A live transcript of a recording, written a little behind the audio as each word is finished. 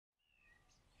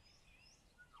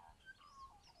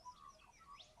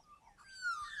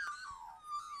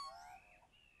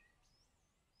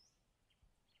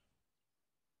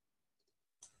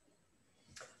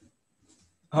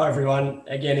Hi everyone.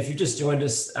 Again, if you've just joined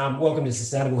us, welcome to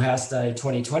Sustainable House Day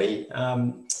 2020.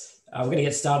 We're going to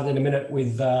get started in a minute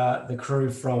with the crew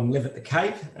from Live at the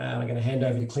Cape. I'm going to hand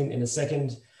over to Clint in a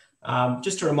second.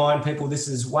 Just to remind people, this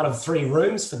is one of 3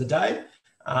 rooms for the day.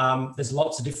 There's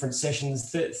lots of different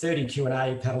sessions, 30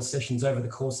 Q&A panel sessions over the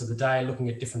course of the day, looking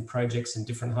at different projects in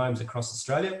different homes across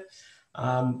Australia.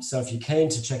 So if you're keen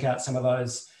to check out some of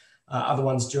those other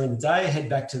ones during the day, head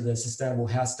back to the Sustainable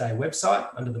House Day website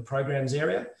under the programs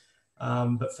area.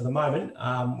 But for the moment,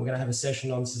 we're going to have a session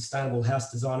on sustainable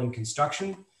house design and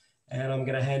construction. And I'm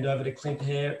going to hand over to Clint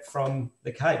Hare from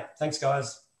the Cape. Thanks,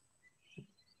 guys.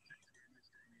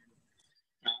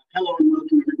 Hello and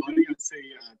welcome, everybody. I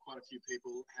see quite a few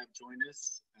people have joined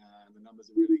us. The numbers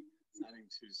are really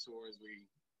starting to soar as we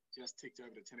just ticked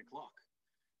over to 10 o'clock.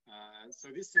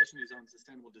 So this session is on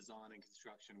sustainable design and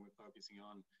construction. We're focusing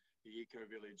on the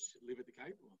eco-village Live at the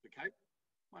Cape, or the Cape.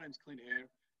 My name's Clint Hare.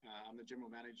 I'm the General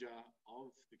Manager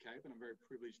of the Cape, and I'm very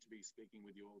privileged to be speaking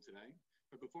with you all today.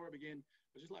 But before I begin,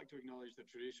 I'd just like to acknowledge the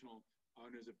traditional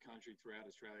owners of country throughout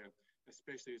Australia,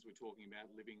 especially as we're talking about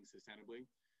living sustainably.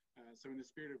 So in the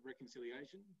spirit of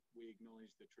reconciliation, we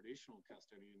acknowledge the traditional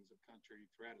custodians of country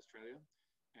throughout Australia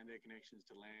and their connections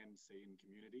to land, sea and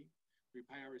community. We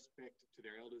pay our respect to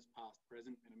their elders past,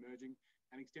 present and emerging,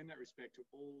 and extend that respect to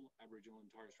all Aboriginal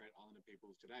and Torres Strait Islander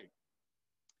peoples today.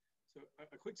 So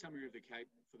a quick summary of the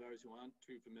Cape for those who aren't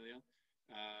too familiar.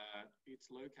 It's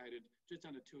located just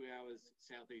under 2 hours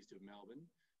southeast of Melbourne,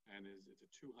 and it's a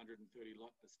 230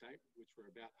 lot estate, which we're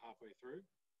about halfway through.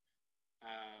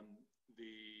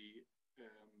 It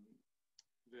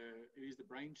is the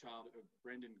brainchild of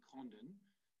Brendan Condon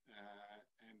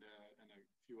and a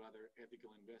few other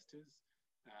ethical investors.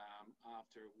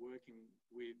 After working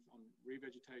on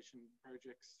revegetation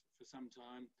projects for some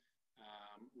time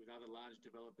with other large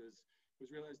developers, it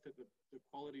was realised that the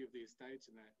quality of the estates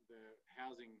and the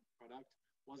housing product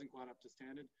wasn't quite up to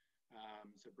standard.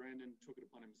 So Brandon took it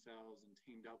upon himself and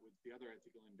teamed up with the other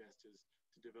ethical investors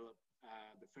to develop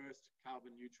the first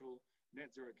carbon neutral, net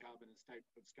zero carbon estate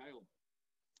of scale.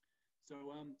 So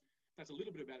that's a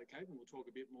little bit about the Cape, and we'll talk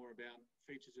a bit more about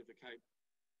features of the Cape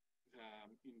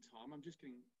in time. I'm just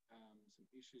getting some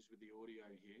issues with the audio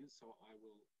here, so I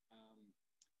will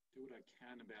do what I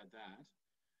can about that.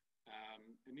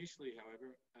 Initially,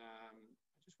 however, I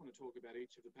just want to talk about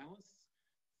each of the panelists.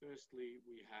 Firstly,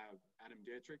 we have Adam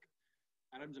Dettrick.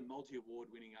 Adam's a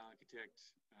multi-award winning architect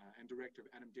and director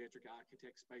of Dettrick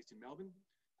Architects based in Melbourne.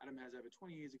 Adam has over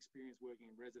 20 years experience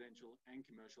working in residential and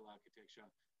commercial architecture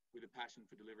with a passion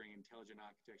for delivering intelligent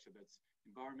architecture that's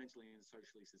environmentally and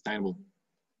socially sustainable.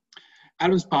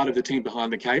 Adam's part of the team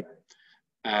behind the Cape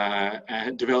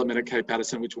development at Cape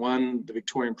Paterson, which won the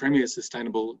Victorian Premier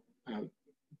Sustainability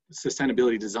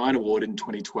Design Award in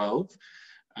 2012.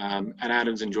 And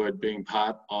Adam's enjoyed being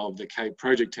part of the Cape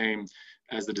project team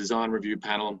as the design review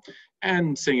panel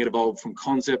and seeing it evolve from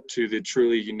concept to the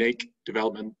truly unique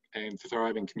development and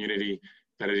thriving community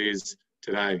that it is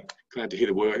today. Glad to hear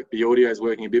the audio is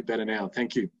working a bit better now.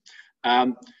 Thank you.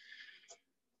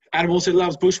 Adam also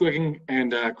loves bushwalking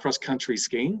and cross-country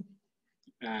skiing.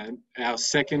 Our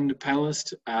second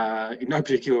panellist, in no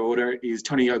particular order, is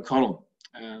Tony O'Connell.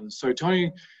 So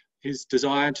Tony, his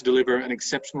desire to deliver an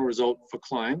exceptional result for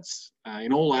clients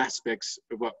in all aspects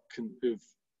of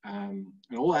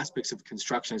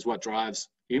construction is what drives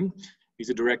him. He's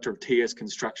a director of TS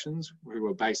Constructions, who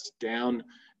are based down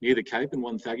near the Cape in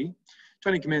Wonthaggi.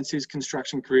 Tony commenced his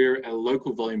construction career at a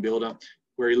local volume builder,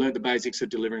 where he learned the basics of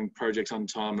delivering projects on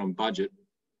time and on budget.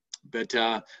 But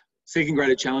seeking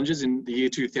greater challenges in the year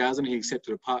 2000, he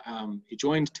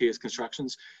joined TS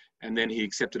Constructions, and then he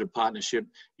accepted a partnership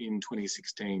in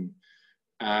 2016.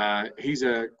 He's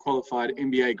a qualified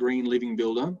MBA Green Living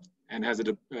Builder and has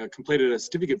completed a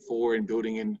Certificate 4 in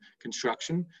Building and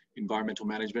Construction, Environmental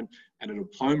Management, and a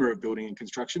Diploma of Building and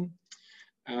Construction.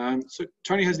 So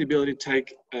Tony has the ability to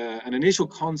take an initial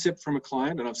concept from a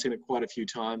client, and I've seen it quite a few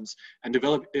times, and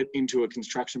develop it into a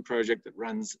construction project that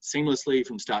runs seamlessly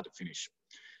from start to finish.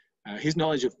 His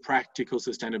knowledge of practical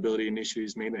sustainability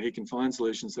initiatives mean that he can find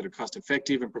solutions that are cost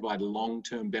effective and provide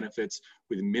long-term benefits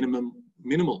with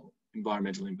minimal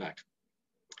environmental impact.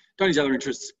 Tony's other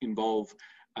interests involve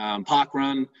Park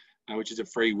Run, which is a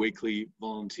free weekly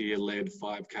volunteer-led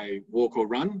 5K walk or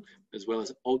run, as well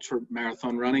as ultra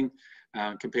marathon running,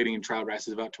 competing in trail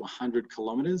races of up to 100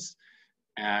 kilometres.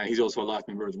 He's also a life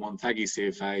member of the Wonthaggi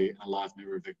CFA, and a life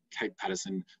member of the Cape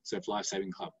Paterson Surf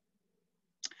Lifesaving Club.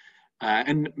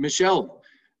 And Michelle.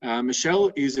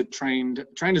 Michelle is trained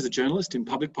as a journalist in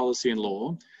public policy and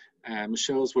law.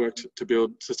 Michelle's worked to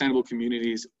build sustainable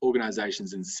communities,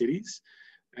 organisations and cities.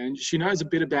 And she knows a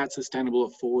bit about sustainable,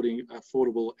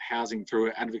 affordable housing through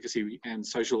her advocacy and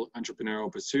social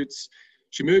entrepreneurial pursuits.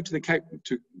 She moved to the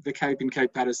Cape in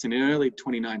Cape Patterson in early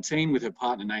 2019 with her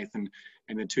partner Nathan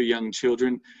and their 2 young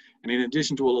children. And in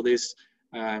addition to all of this,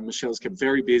 Michelle's kept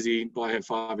very busy by her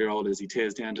 5-year-old as he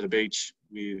tears down to the beach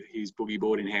with his boogie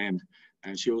board in hand.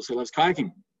 And she also loves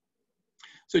kayaking.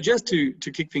 So just to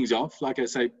kick things off, like I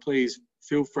say, please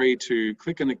feel free to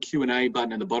click on the Q&A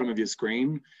button at the bottom of your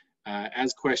screen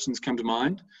as questions come to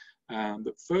mind.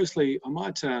 But firstly, I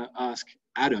might ask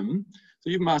Adam, so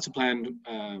you've master planned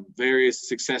various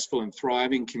successful and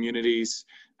thriving communities,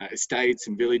 estates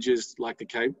and villages like the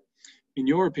Cape. In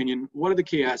your opinion, what are the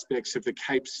key aspects of the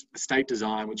Cape's estate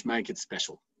design which make it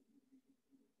special?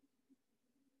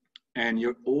 And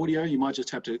your audio, you might just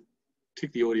have to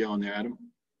tick the audio on there, Adam.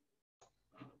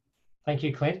 Thank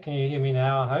you, Clint. Can you hear me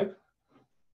now, I hope?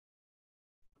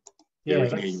 Yeah, we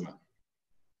can hear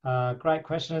you. Great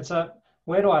question. It's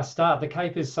where do I start? The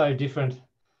Cape is so different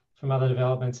from other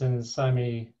developments in so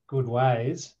many good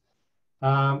ways.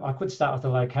 I could start with the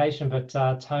location, but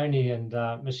Tony and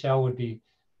Michelle would be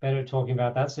better at talking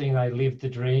about that, seeing they lived the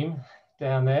dream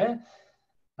down there.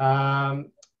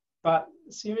 But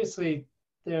seriously,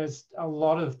 there's a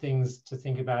lot of things to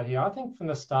think about here. I think from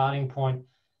the starting point,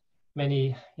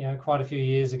 quite a few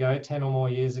years ago, 10 or more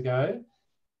years ago,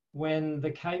 when the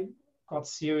Cape got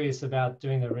serious about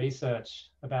doing the research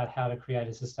about how to create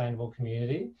a sustainable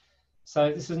community.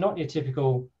 So this is not your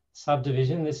typical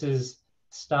subdivision. This is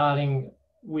starting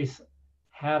with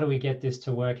how do we get this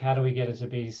to work? How do we get it to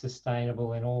be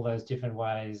sustainable in all those different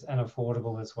ways and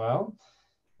affordable as well?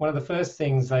 One of the first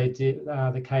things they did,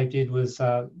 the Cape did, was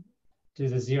do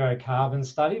the zero carbon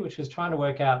study, which was trying to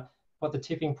work out what the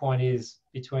tipping point is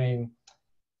between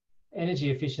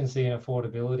energy efficiency and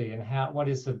affordability, and what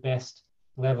is the best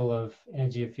level of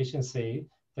energy efficiency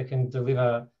that can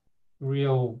deliver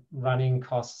real running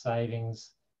cost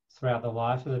savings throughout the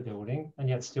life of the building and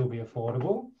yet still be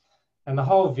affordable. And the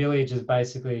whole village is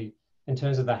basically, in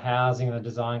terms of the housing and the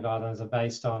design guidelines, are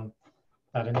based on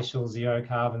that initial zero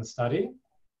carbon study.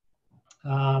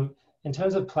 In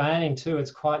terms of planning too,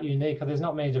 it's quite unique. There's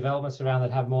not many developments around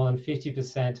that have more than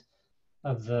 50%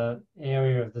 of the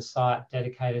area of the site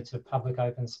dedicated to public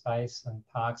open space and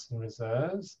parks and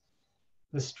reserves.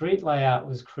 The street layout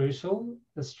was crucial.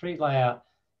 The street layout,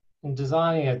 in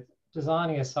designing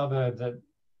a suburb that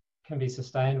can be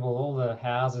sustainable, all the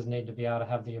houses need to be able to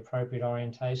have the appropriate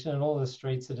orientation, and all the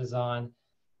streets are designed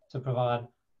to provide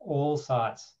all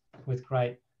sites with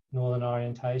great northern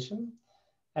orientation.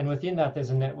 And within that, there's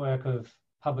a network of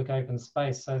public open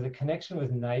space. So the connection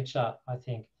with nature, I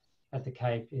think, at the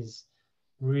Cape is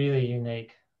really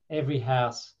unique. Every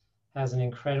house has an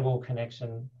incredible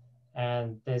connection,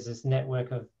 and there's this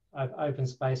network of open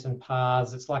space and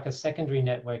paths. It's like a secondary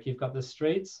network. You've got the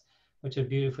streets, which are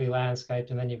beautifully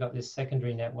landscaped, and then you've got this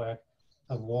secondary network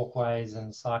of walkways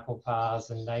and cycle paths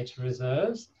and nature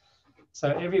reserves. So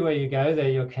everywhere you go there,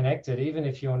 you're connected. Even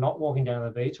if you're not walking down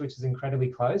the beach, which is incredibly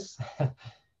close,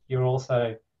 you're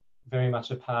also very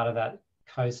much a part of that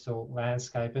coastal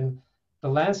landscape. And the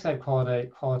landscape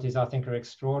qualities, I think, are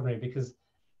extraordinary, because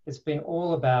it's been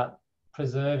all about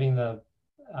preserving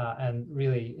and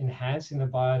really enhancing the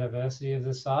biodiversity of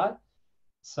the site.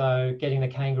 So getting the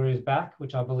kangaroos back,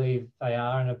 which I believe they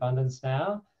are in abundance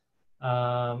now.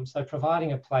 So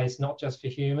providing a place not just for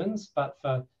humans, but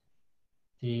for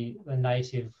the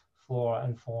native flora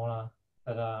and fauna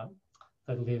that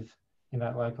live in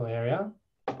that local area.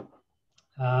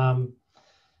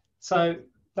 So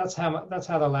that's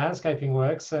how the landscaping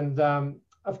works. And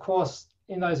of course,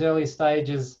 in those early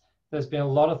stages, there's been a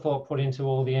lot of thought put into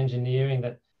all the engineering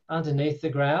that underneath the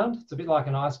ground. It's a bit like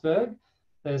an iceberg.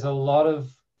 There's a lot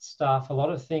of stuff, a lot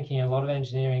of thinking, a lot of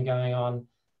engineering going on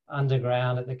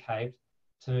underground at the Cape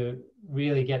to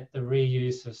really get the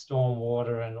reuse of storm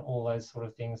water and all those sort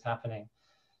of things happening.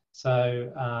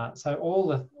 So,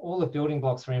 all the building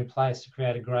blocks are in place to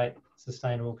create a great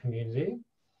sustainable community.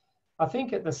 I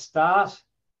think at the start,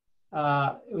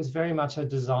 it was very much a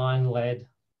design-led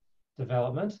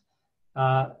development,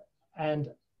 and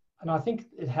I think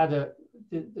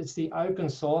it's the open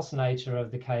source nature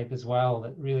of the Cape as well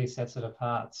that really sets it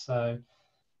apart. So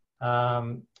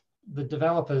the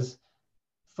developers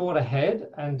thought ahead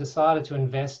and decided to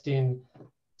invest in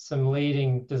some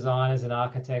leading designers and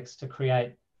architects to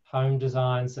create home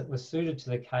designs that were suited to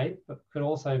the Cape, but could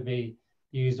also be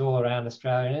used all around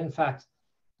Australia and, in fact,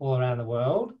 all around the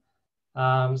world.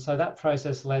 So that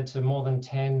process led to more than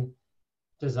 10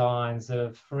 designs that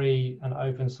are free and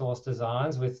open source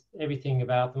designs, with everything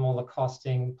about them, all the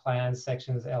costing, plans,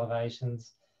 sections,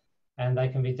 elevations, and they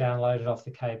can be downloaded off the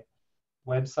Cape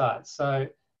website. So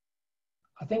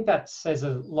I think that says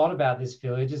a lot about this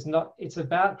village. It's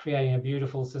about creating a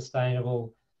beautiful,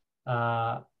 sustainable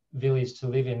village to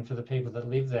live in for the people that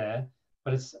live there,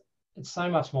 but it's so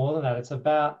much more than that. It's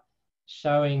about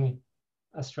showing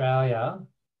Australia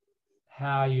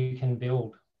how you can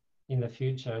build in the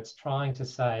future. It's trying to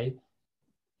say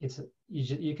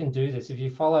you can do this. If you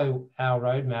follow our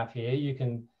roadmap here, you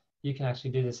can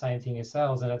actually do the same thing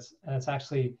yourselves, and it's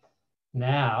actually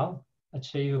now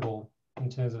achievable in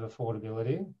terms of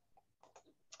affordability.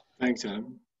 Thanks,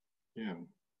 Adam. Yeah.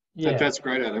 Yeah. That's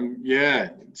great, Adam. Yeah.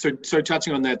 So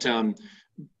touching on that,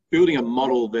 building a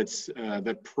model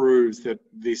that proves that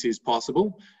this is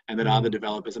possible and that other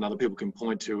developers and other people can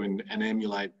point to and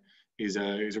emulate is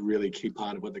a really key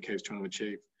part of what the Cape's trying to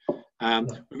achieve.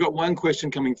 We've got one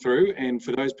question coming through, and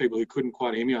for those people who couldn't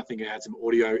quite hear me, I think I had some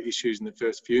audio issues in the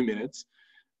first few minutes.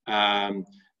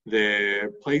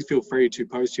 Please feel free to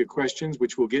post your questions,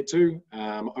 which we'll get to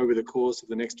over the course of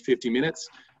the next 50 minutes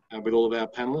with all of our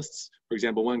panelists. For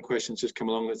example, one question's just come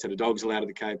along that said, are dogs allowed at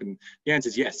the Cape? And the answer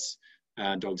is yes,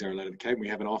 dogs are allowed at the Cape. We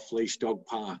have an off-leash dog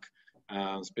park,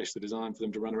 specially designed for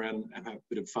them to run around and have a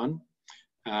bit of fun.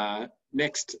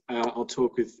 Next, I'll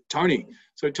talk with Tony.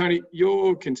 So Tony,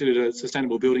 you're considered a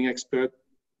sustainable building expert.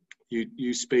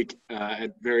 You speak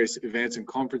at various events and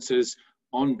conferences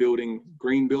on building,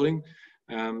 green building.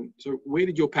 So where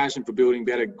did your passion for building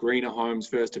better, greener homes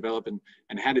first develop,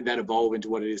 and how did that evolve into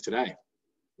what it is today?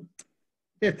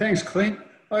 Yeah, thanks, Clint.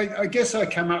 I guess I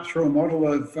came up through a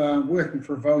model of working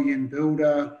for a volume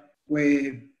builder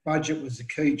where budget was the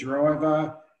key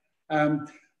driver.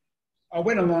 I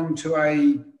went along to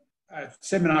a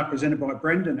seminar presented by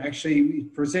Brendan, actually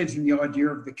presenting the idea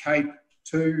of the Cape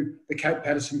to the Cape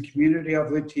Patterson community.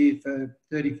 I've lived here for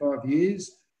 35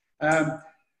 years. And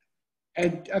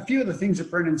a few of the things that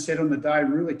Brendan said on the day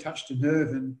really touched a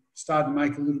nerve and started to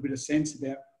make a little bit of sense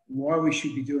about why we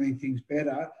should be doing things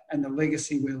better and the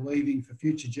legacy we're leaving for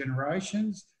future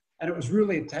generations. And it was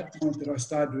really at that point that I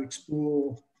started to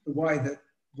explore the way that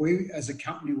we as a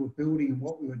company were building and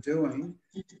what we were doing,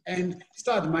 and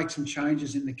started to make some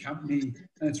changes in the company.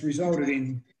 And it's resulted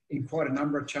in quite a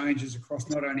number of changes across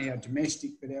not only our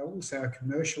domestic, but also our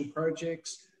commercial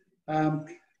projects.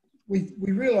 We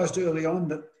realised early on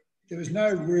that there was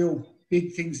no real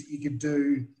big things that you could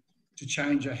do to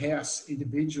change a house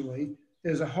individually.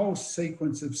 There's a whole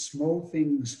sequence of small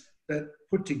things that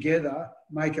put together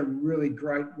make a really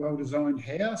great, well-designed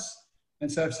house.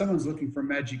 And so if someone's looking for a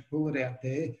magic bullet out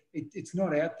there, it's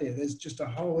not out there. There's just a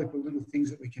whole heap of little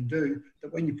things that we can do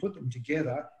that when you put them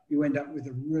together, you end up with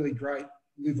a really great,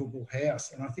 livable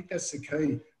house. And I think that's the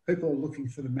key. People are looking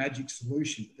for the magic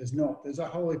solution. There's not. There's a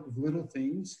whole heap of little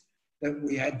things that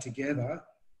we add together.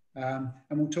 And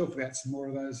we'll talk about some more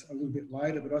of those a little bit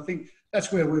later. But I think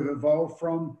that's where we've evolved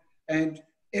from. And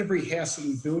every house that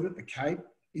we build at the Cape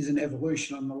is an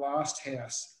evolution on the last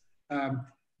house.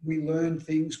 We learn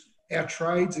things. Our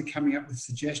trades are coming up with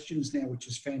suggestions now, which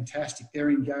is fantastic. They're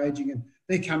engaging and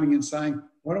they're coming and saying,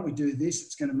 why don't we do this?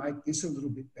 It's going to make this a little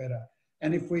bit better.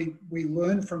 And if we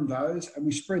learn from those and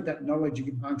we spread that knowledge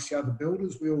amongst the other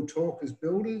builders, we all talk as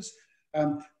builders,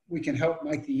 we can help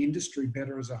make the industry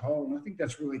better as a whole. And I think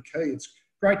that's really key. It's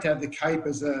great to have the Cape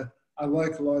as a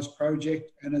localised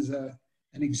project and as an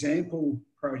example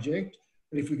project.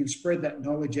 But if we can spread that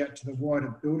knowledge out to the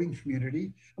wider building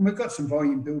community, and we've got some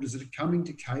volume builders that are coming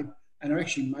to Cape and are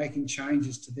actually making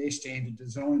changes to their standard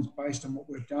designs based on what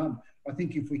we've done. I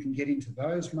think if we can get into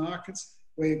those markets,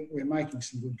 we're making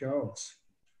some good goals.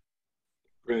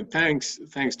 Brilliant.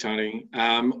 Thanks, Tony.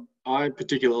 I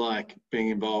particularly like being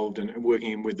involved and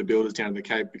working with the builders down at the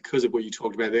Cape because of what you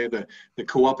talked about there, the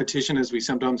co-opetition, as we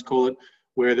sometimes call it,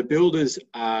 where the builders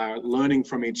are learning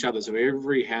from each other. So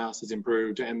every house is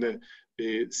improved, and the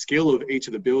skill of each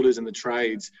of the builders and the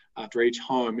trades after each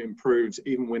home improves,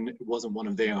 even when it wasn't one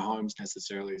of their homes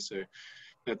necessarily. So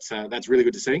that's really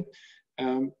good to see.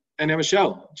 And now,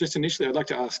 Michelle, just initially, I'd like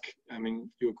to ask,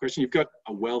 your question. You've got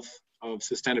a wealth of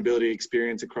sustainability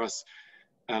experience across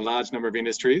a large number of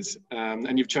industries,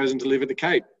 and you've chosen to live at the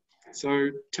Cape. So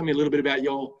tell me a little bit about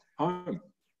your home.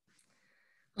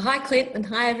 Hi, Clint, and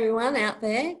hi, everyone out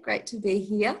there. Great to be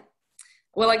here.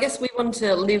 Well, I guess we want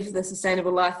to live the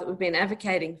sustainable life that we've been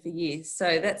advocating for years.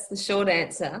 So that's the short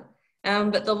answer.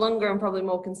 But the longer and probably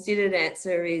more considered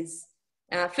answer is,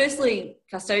 firstly,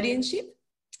 custodianship,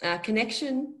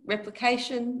 connection,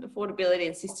 replication, affordability,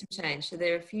 and system change. So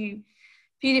there are a few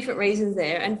different reasons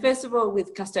there. And first of all,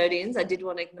 with custodians, I did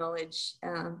want to acknowledge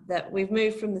that we've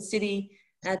moved from the city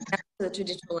down to the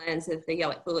traditional lands of the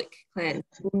Yaluk clan,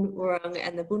 Boonwurrung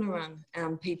and the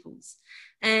Boonwurrung peoples.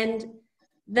 And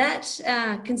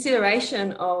that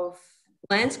consideration of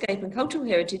landscape and cultural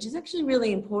heritage is actually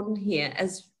really important here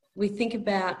as we think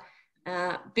about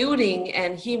building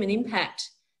and human impact,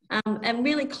 and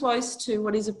really close to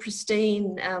what is a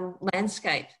pristine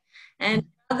landscape. And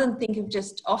rather than think of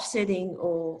just offsetting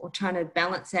or trying to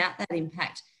balance out that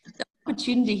impact, the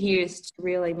opportunity here is to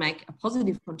really make a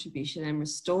positive contribution and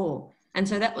restore. And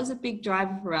so that was a big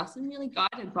driver for us, and really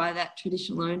guided by that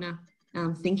traditional owner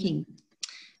thinking.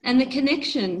 And the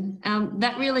connection,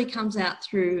 that really comes out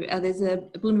through, there's a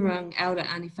Bunurong elder,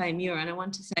 Auntie Faye Muir, and I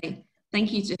want to say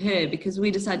thank you to her, because we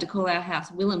decided to call our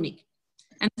house Weelam-ik.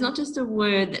 And it's not just a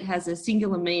word that has a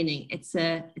singular meaning, it's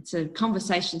a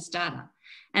conversation starter.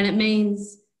 And it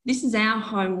means, this is our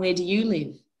home, where do you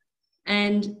live?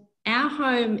 And our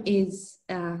home is,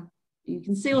 you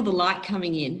can see all the light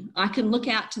coming in. I can look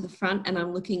out to the front and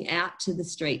I'm looking out to the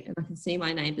street and I can see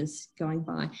my neighbours going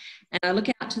by. And I look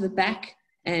out to the back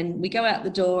and we go out the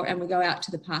door and we go out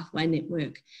to the pathway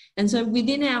network. And so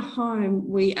within our home,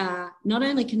 we are not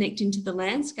only connecting to the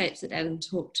landscapes that Adam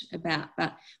talked about,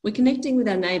 but we're connecting with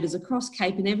our neighbours across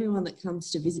Cape and everyone that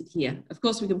comes to visit here. Of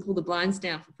course, we can pull the blinds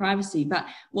down for privacy, but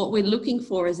what we're looking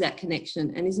for is that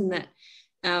connection. And isn't that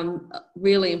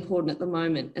really important at the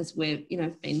moment, as we've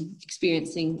been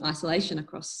experiencing isolation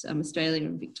across Australia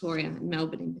and Victoria and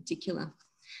Melbourne in particular.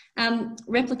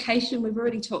 Replication, we've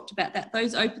already talked about that.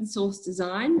 Those open source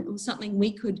design was something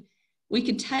we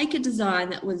could take a design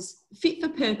that was fit for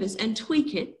purpose and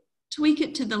tweak it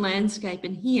to the landscape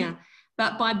and here.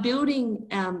 But by building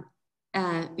an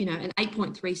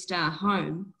 8.3 star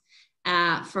home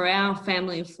for our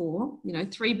family of 4,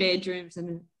 3 bedrooms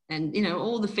and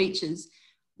all the features,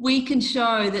 we can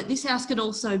show that this house could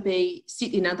also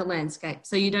sit in other landscapes.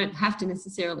 So you don't have to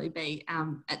necessarily be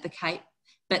at the Cape.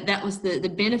 But that was the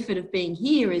benefit of being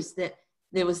here, is that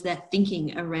there was that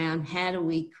thinking around how do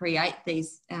we create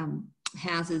these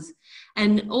houses.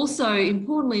 And also,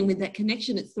 importantly, with that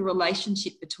connection, it's the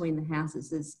relationship between the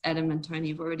houses, as Adam and Tony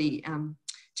have already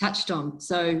touched on.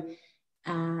 So,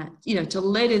 to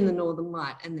let in the northern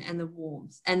light and the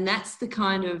warmth. And that's the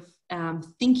kind of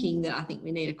thinking that I think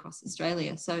we need across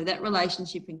Australia. So that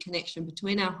relationship and connection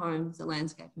between our homes, the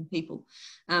landscape and people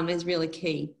is really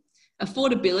key.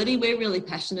 Affordability, we're really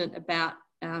passionate about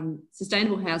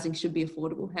sustainable housing should be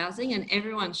affordable housing, and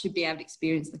everyone should be able to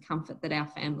experience the comfort that our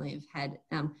family have had.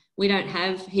 We don't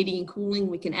have heating and cooling,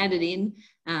 we can add it in,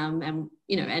 and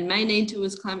may need to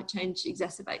as climate change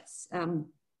exacerbates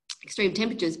extreme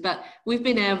temperatures, but we've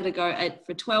been able to go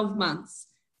for 12 months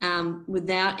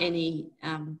without any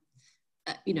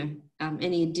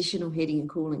additional heating and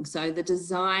cooling. So the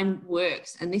design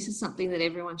works, and this is something that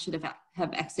everyone should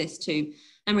have access to.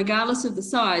 And regardless of the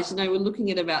size, we're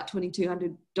looking at about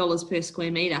 $2,200 per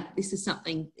square metre. This is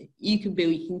something you can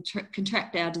build. You can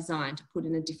contract our design to put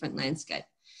in a different landscape.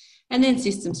 And then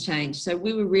systems change. So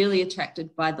we were really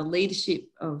attracted by the leadership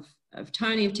of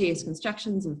Tony of TS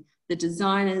Constructions, of the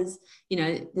designers.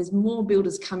 There's more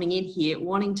builders coming in here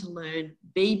wanting to learn,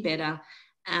 be better.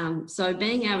 So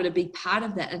being able to be part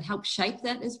of that and help shape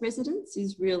that as residents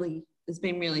has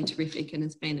been really terrific, and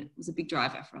it was a big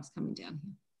driver for us coming down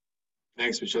here.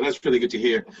 Thanks, Michelle. That's really good to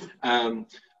hear.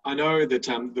 I know that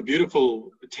the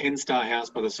beautiful 10-star house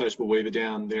by the Sociable Weaver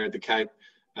down there at the Cape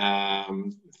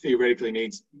theoretically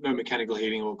needs no mechanical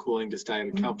heating or cooling to stay at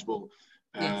a comfortable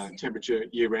temperature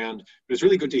year round. But it's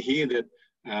really good to hear that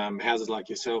houses like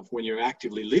yourself, when you're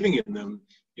actively living in them,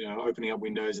 opening up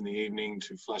windows in the evening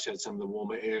to flush out some of the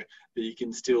warmer air, that you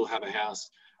can still have a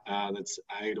house that's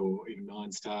 8 or even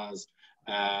 9 stars,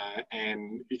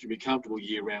 and you can be comfortable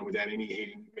year round without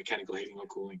any mechanical heating or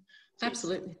cooling. So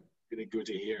absolutely. Really good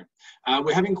to hear.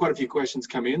 We're having quite a few questions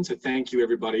come in, so thank you,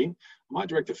 everybody. I might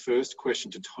direct the first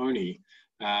question to Tony.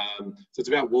 So it's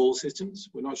about wall systems.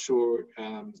 We're not sure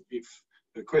if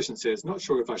the question says, not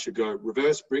sure if I should go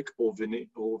reverse brick or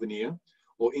veneer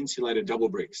or insulated double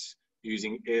bricks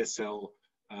using AirCell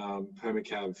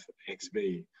Permacav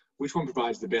XV. Which one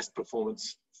provides the best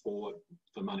performance for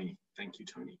the money? Thank you,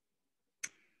 Tony.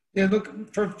 Yeah,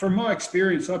 look, from my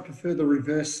experience, I prefer the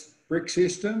reverse brick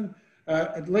system.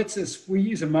 It lets us, we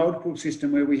use a multiple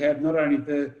system where we have not only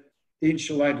the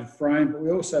insulated frame, but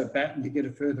we also batten to get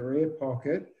a further air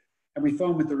pocket. And we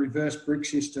find with the reverse brick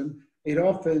system, it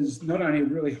offers not only a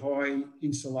really high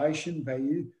insulation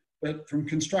value, but from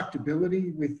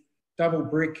constructability. With double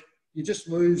brick, you just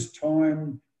lose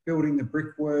time building the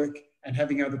brickwork and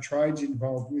having other trades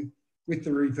involved. With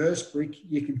the reverse brick,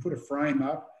 you can put a frame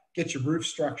up, get your roof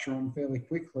structure on fairly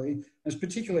quickly. And it's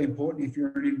particularly important if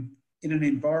you're in an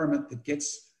environment that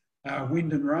gets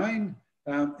wind and rain.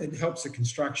 It helps the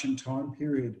construction time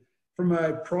period. from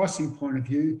a pricing point of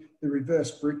view, the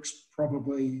reverse brick's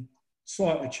probably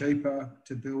slightly cheaper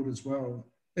to build as well.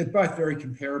 They're both very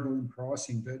comparable in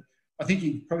pricing, but I think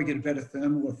you probably get a better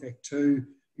thermal effect too,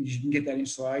 because you can get that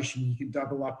insulation. You can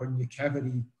double up on your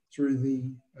cavity through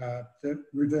the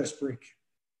reverse brick.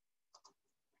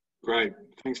 Great,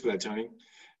 thanks for that, Tony.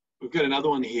 We've got another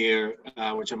one here,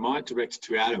 which I might direct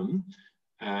to Adam.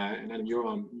 And Adam, you're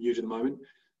on mute at the moment.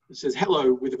 It says,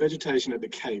 hello, with the vegetation at the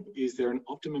Cape, is there an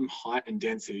optimum height and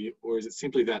density, or is it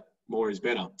simply that more is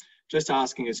better? Just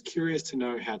asking, is curious to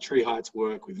know how tree heights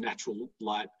work with natural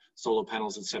light, solar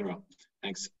panels, etc.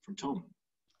 Thanks, from Tom.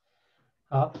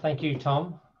 Thank you,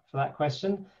 Tom, for that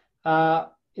question.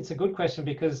 It's a good question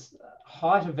because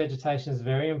height of vegetation is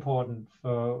very important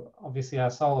for, obviously,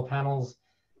 our solar panels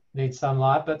need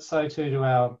sunlight, but so too do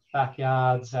our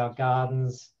backyards, our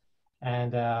gardens,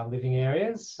 and our living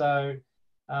areas. So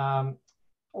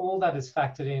all that is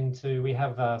factored into, we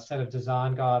have a set of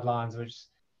design guidelines which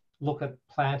look at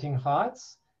planting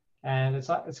heights, and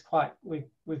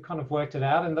we've kind of worked it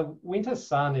out, and the winter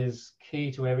sun is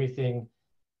key to everything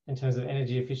in terms of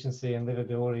energy efficiency and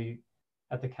livability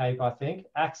at the Cape, I think.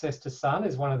 Access to sun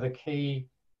is one of the key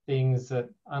things that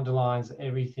underlines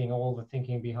everything, all the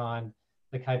thinking behind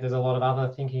the Cape. There's a lot of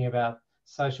other thinking about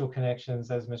social connections,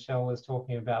 as Michelle was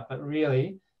talking about, but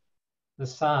really the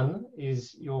sun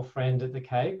is your friend at the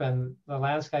Cape, and the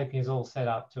landscaping is all set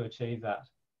up to achieve that.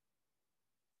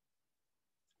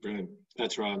 Brilliant,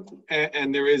 that's right.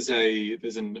 And there's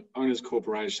an owners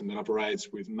corporation that operates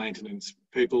with maintenance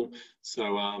people.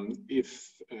 So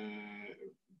if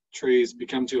trees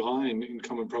become too high in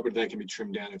common property, they can be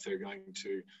trimmed down if they're going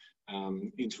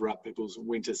to interrupt people's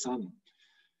winter sun.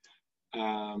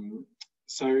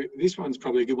 So this one's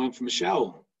probably a good one for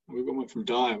Michelle. We've got one from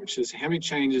Di, which says, how many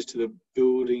changes to the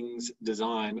building's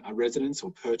design are residents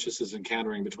or purchasers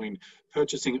encountering between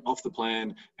purchasing off the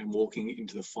plan and walking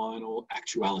into the final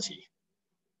actuality?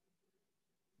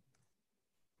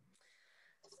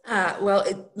 Well,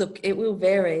 it will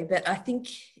vary, but I think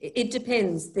it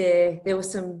depends. There were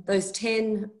those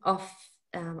 10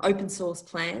 open source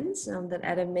plans that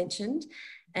Adam mentioned,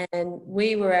 and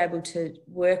we were able to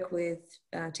work with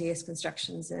TS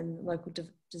Constructions and local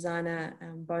designer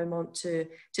Beaumont to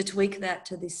tweak that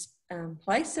to this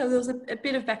place. So there was a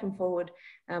bit of back and forward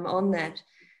on that.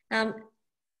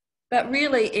 But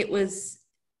really it was,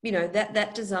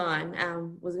 that design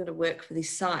was going to work for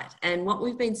this site. And what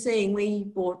we've been seeing, we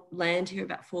bought land here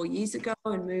about 4 years ago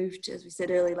and moved, as we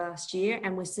said, early last year,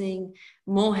 and we're seeing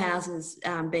more houses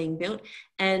being built,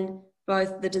 and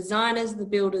both the designers, the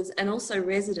builders, and also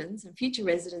residents and future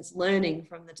residents learning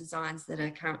from the designs that are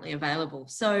currently available.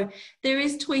 So there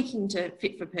is tweaking to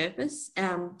fit for purpose,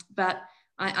 but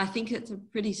I think it's a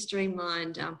pretty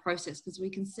streamlined process because we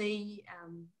can see,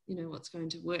 what's going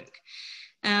to work.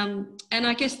 And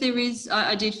I guess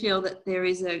I did feel that there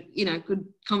is a, good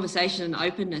conversation and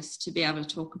openness to be able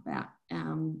to talk about,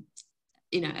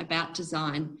 about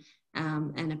design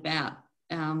and about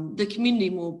the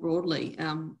community more broadly.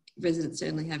 Residents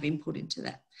certainly have input into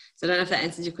that. So I don't know if that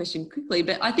answers your question quickly,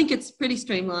 but I think it's pretty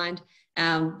streamlined,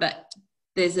 but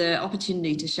there's an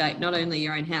opportunity to shape not only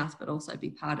your own house, but also be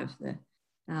part of the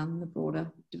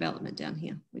broader development down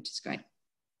here, which is great.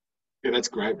 Yeah, that's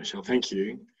great, Michelle. Thank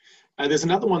you. There's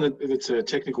another one that's a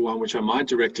technical one, which I might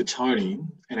direct to Tony.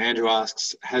 And Andrew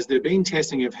asks, has there been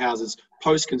testing of houses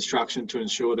post-construction to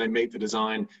ensure they meet the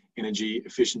design energy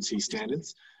efficiency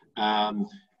standards?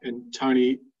 And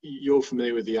Tony, you're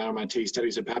familiar with the RMIT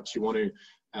study, so perhaps you want to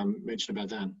mention about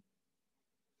that.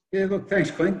 Yeah, look,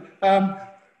 thanks, Clint.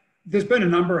 There's been a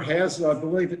number of houses, I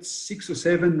believe it's 6 or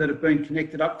 7, that have been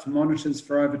connected up to monitors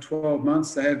for over 12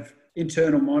 months. They have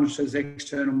internal monitors,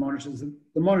 external monitors.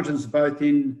 The monitors are both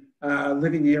in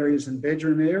living areas and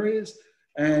bedroom areas,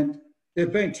 and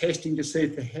they've been testing to see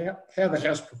how the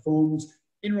house performs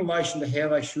in relation to how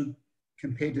they should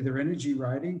compare to their energy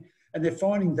rating. And they're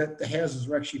finding that the houses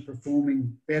are actually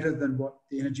performing better than what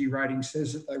the energy rating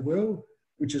says that they will,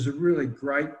 which is a really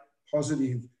great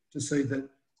positive to see that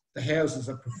the houses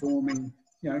are performing,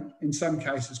 in some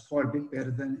cases quite a bit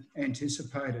better than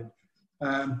anticipated.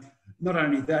 Not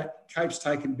only that, Cape's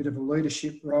taken a bit of a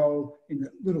leadership role in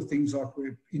the little things like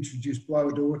we've introduced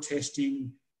blower door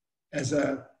testing as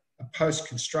a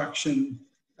post-construction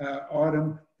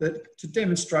item to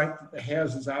demonstrate that the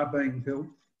houses are being built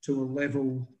to a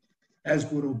level as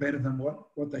good or better than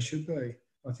what they should be.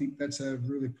 I think that's a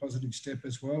really positive step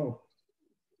as well.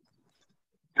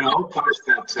 And I'll post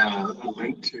that a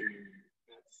link to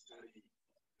that study,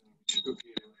 which took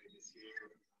you earlier this year.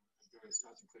 It's got a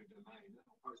such a clear domain.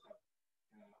 I'll post that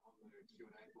on the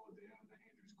Q&A board there under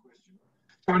Andrew's question.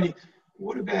 Tony,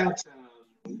 what about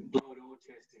blower door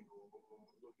testing or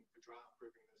looking for draft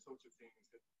proofing, the sorts of things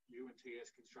that you and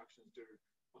TS Constructions do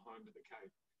for Home to the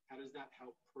Cape? How does that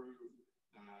help prove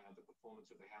the performance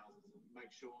of the houses and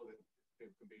make sure that they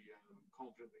can be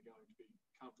confident they're going to be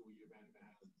comfortable year-round in the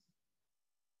houses?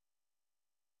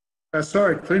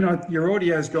 Sorry, Clint, your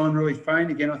audio's gone really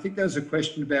faint again. I think there's a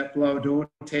question about blower door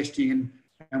testing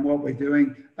and what we're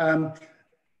doing.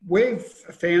 We've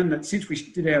found that since we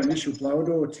did our initial blower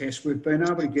door test, we've been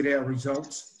able to get our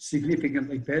results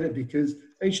significantly better because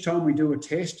each time we do a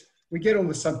test, we get all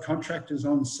the subcontractors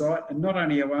on site, and not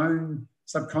only our own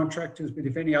subcontractors, but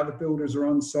if any other builders are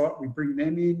on site, we bring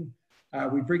them in.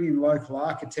 We bring in local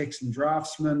architects and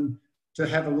draftsmen to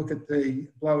have a look at the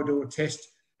blower door test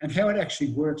and how it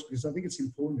actually works, because I think it's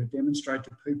important to demonstrate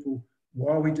to people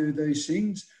why we do these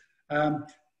things.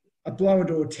 A blower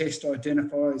door test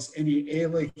identifies any air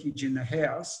leakage in the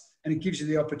house, and it gives you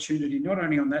the opportunity not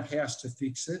only on that house to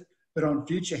fix it, but on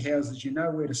future houses, you know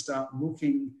where to start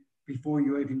looking before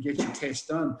you even get your test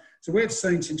done. So we've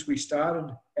seen since we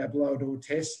started our blower door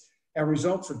tests, our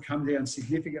results have come down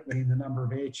significantly in the number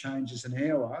of air changes an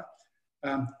hour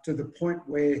to the point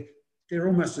where they're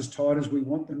almost as tight as we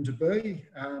want them to be.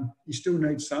 You still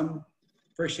need some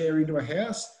fresh air into a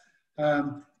house,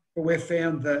 but we've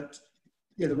found that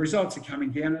the results are coming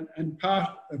down, and part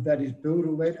of that is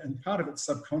builder-led and part of it's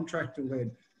subcontractor-led.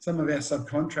 Some of our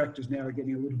subcontractors now are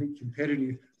getting a little bit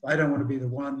competitive. They don't want to be the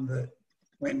one that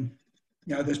when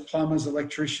there's plumbers,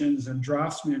 electricians and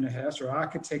draftsmen in a house or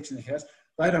architects in a house,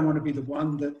 they don't want to be the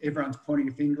one that everyone's pointing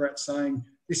a finger at saying,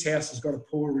 this house has got a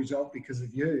poor result because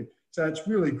of you. So it's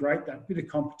really great, that bit of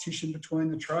competition between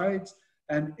the trades,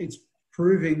 and it's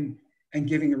proving and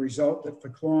giving a result that for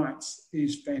clients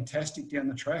is fantastic down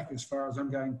the track as far as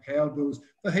ongoing power bills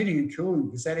for heating and cooling,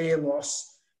 because that air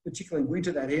loss, particularly in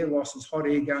winter, that air loss is hot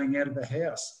air going out of the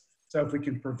house. So if we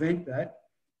can prevent that,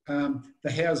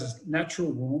 the house's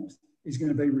natural warmth is going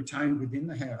to be retained within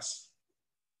the house.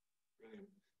 Brilliant.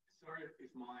 Sorry if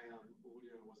my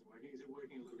audio wasn't working. Is it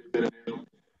working a little bit better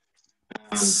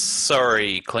now?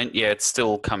 Sorry, Clint. Yeah, it's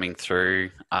still coming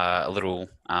through a little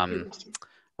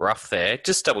rough there.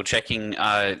 Just double checking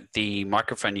the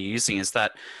microphone you're using. Is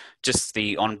that just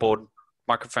the onboard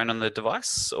microphone on the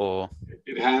device, or?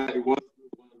 It was one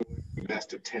of the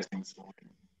best at testing this morning.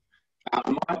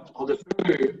 I'll defer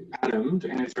to Adam to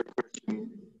answer a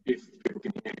question if people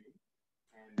can hear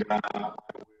me, and I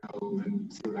will then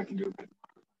see what I can do about the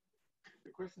microphone.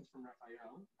 The question's from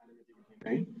Raphael. Adam, if you can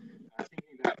hear me.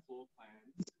 Thinking about floor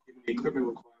plans, given the equipment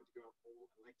required to go all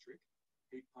electric,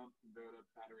 heat pump, inverter,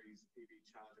 batteries, EV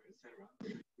charger, etc.,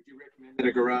 would you recommend that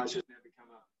a garage has now become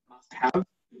a must-have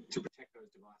to protect those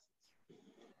devices?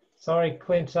 Sorry,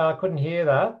 Clint, I couldn't hear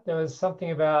that. There was something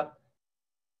about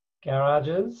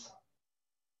garages.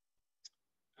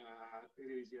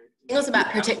 It was about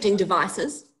protecting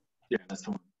devices. Yeah, that's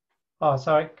the one. Oh,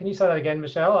 sorry. Can you say that again,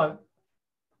 Michelle?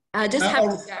 Just have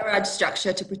a garage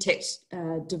structure to protect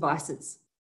devices.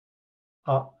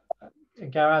 Oh, a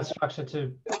garage structure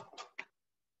to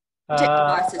protect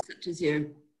devices such as your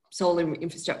solar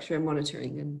infrastructure and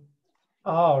monitoring. And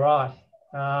oh, right.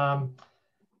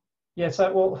 Yeah.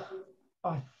 So, well,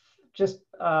 I just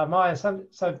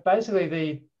so basically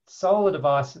the solar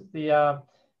device,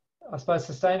 I suppose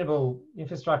sustainable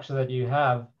infrastructure that you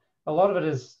have, a lot of it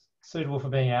is suitable for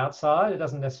being outside. It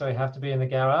doesn't necessarily have to be in the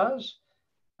garage,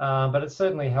 but it's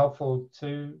certainly helpful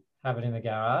to have it in the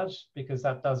garage because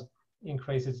that does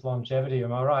increase its longevity.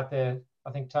 Am I right there?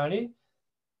 I think, Tony,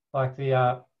 like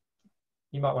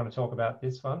you might want to talk about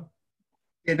this one.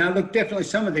 Yeah, no, look, definitely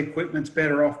some of the equipment's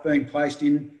better off being placed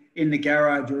in the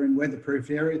garage or in weatherproof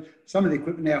areas. Some of the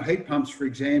equipment, our heat pumps, for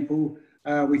example,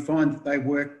 we find that they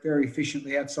work very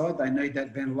efficiently outside. They need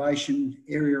that ventilation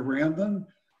area around them.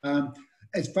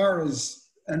 As far as,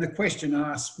 and the question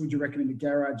asks, would you recommend a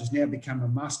garage has now become a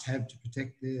must-have to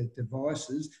protect their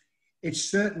devices? It's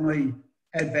certainly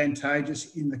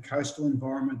advantageous in the coastal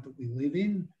environment that we live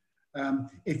in.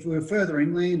 If we're further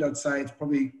inland, I'd say it's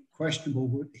probably questionable.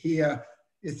 But here,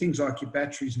 things like your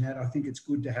batteries and that, I think it's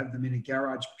good to have them in a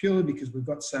garage purely because we've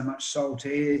got so much salt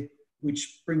air,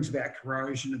 which brings about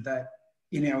corrosion of that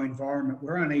in our environment.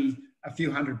 We're only a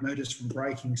few hundred metres from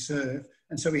breaking surf,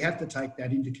 and so we have to take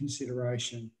that into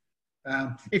consideration.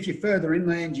 If you're further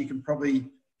inland, you can probably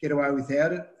get away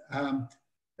without it.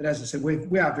 But as I said,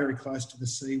 we are very close to the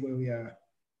sea where we are.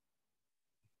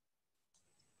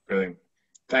 Brilliant.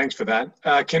 Thanks for that.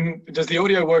 Does the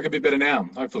audio work a bit better now,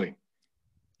 hopefully?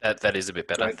 That is a bit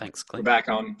better. Great. Thanks, We're Clint. back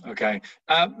on. Okay.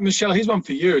 Michelle, here's one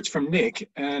for you. It's from Nick.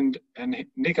 And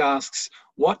Nick asks,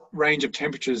 what range of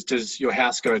temperatures does your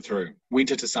house go through,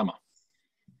 winter to summer?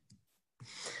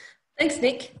 Thanks,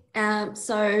 Nick.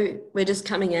 So we're just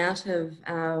coming out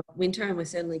of winter, and we're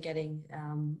certainly getting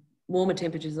warmer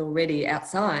temperatures already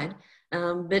outside.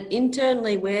 But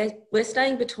internally, we're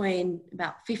staying between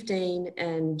about 15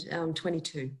 and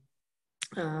 22.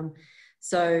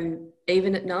 So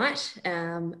even at night,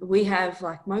 we have,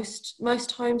 like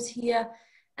most homes here,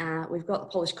 we've got the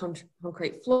polished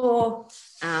concrete floor.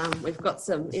 We've got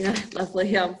some,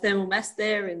 lovely thermal mass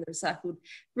there in the recycled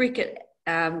brick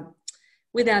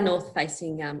with our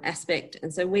north-facing aspect.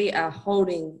 And so we are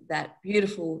holding that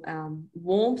beautiful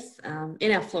warmth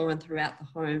in our floor and throughout the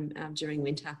home during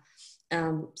winter.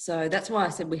 So that's why I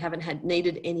said we haven't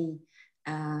needed any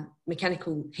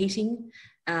mechanical heating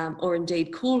or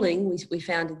indeed cooling. We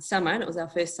found in summer, and it was our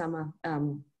first summer,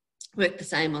 worked the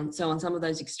same on some of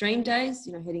those extreme days,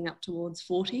 heading up towards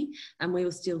 40, and we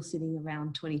were still sitting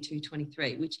around 22,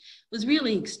 23, which was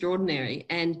really extraordinary.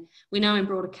 And we know in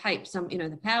Broader Cape,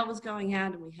 the power was going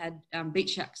out, and we had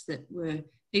beach shacks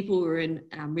people were in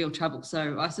real trouble.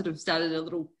 So I sort of started a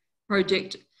little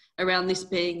project around this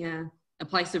being a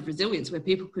place of resilience where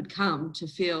people could come to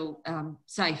feel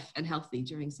safe and healthy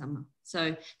during summer.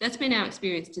 So that's been our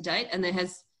experience to date. And there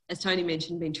has, as Tony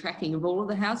mentioned, been tracking of all of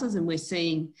the houses, and we're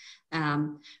seeing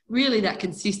really that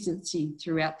consistency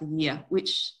throughout the year,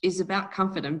 which is about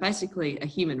comfort and basically a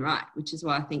human right, which is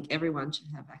why I think everyone should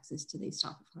have access to these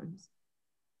type of homes.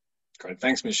 Great.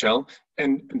 Thanks, Michelle.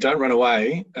 And don't run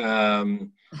away.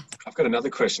 I've got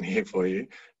another question here for you.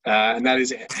 And that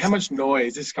is, how much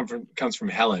noise, this comes from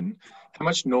Helen, how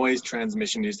much noise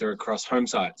transmission is there across home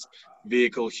sites?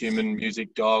 Vehicle, human,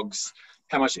 music, dogs?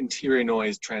 How much interior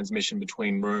noise transmission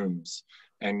between rooms?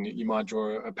 And you might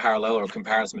draw a parallel or a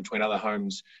comparison between other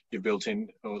homes you've built in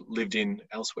or lived in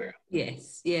elsewhere.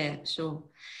 Yes, yeah, sure.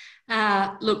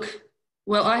 Look,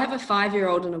 well, I have a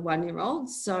 5-year-old and a 1-year-old,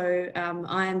 so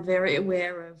I am very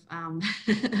aware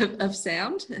of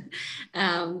sound,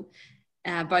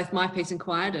 both my peace and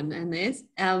quiet and theirs.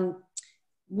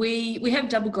 We have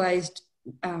double glazed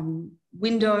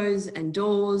windows and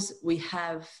doors. We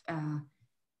have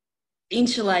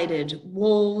insulated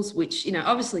walls, which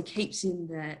obviously keeps in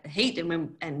the heat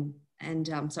and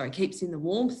keeps in the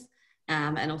warmth,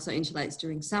 and also insulates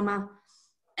during summer.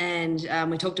 And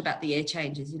we talked about the air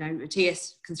changes.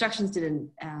 TS Constructions did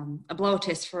a blower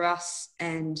test for us,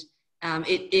 and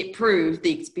it proved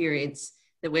the experience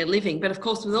that we're living. But of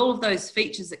course, with all of those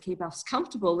features that keep us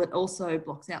comfortable, it also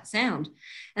blocks out sound.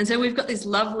 And so we've got this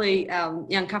lovely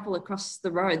young couple across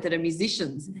the road that are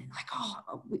musicians, and they're like,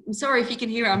 "Oh, I'm sorry if you can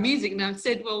hear our music." And I've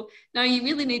said, "Well, no, you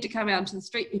really need to come out into the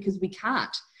street because we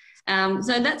can't."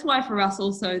 So that's why for us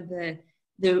also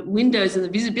the windows and the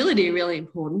visibility are really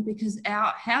important, because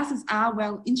our houses are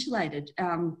well insulated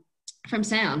from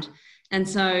sound. And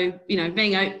so,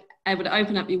 being able to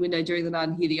open up your window during the night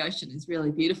and hear the ocean is really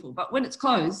beautiful. But when it's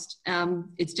closed,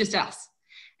 it's just us.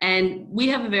 And we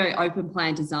have a very open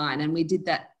plan design, and we did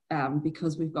that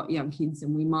because we've got young kids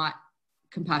and we might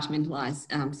compartmentalize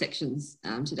sections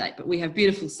to date. But we have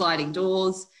beautiful sliding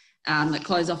doors that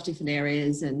close off different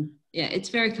areas, and yeah, it's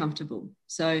very comfortable.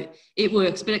 So it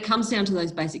works, but it comes down to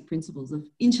those basic principles of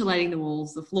insulating the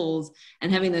walls, the floors,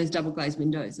 and having those double glazed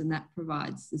windows, and that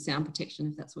provides the sound protection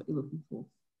if that's what you're looking for.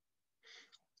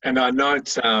 And I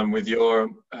note with your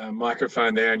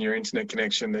microphone there and your internet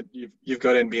connection that you've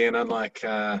got NBN, unlike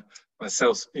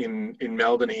myself in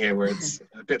Melbourne here, where it's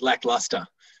a bit lackluster.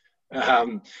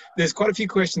 There's quite a few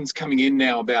questions coming in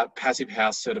now about passive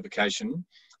house certification,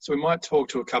 so we might talk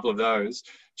to a couple of those.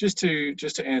 Just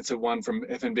to answer one from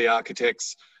F&B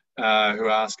Architects, who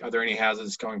ask, are there any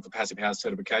houses going for passive house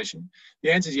certification?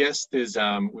 The answer is yes.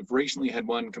 We've recently had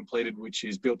one completed which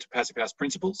is built to passive house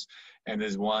principles, and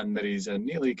there's one that is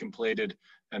nearly completed,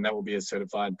 and that will be a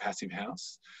certified passive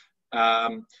house.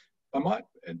 I might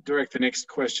direct the next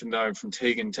question though from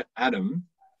Tegan to Adam.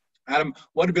 Adam,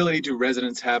 what ability do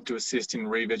residents have to assist in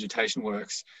revegetation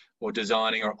works or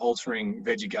designing or altering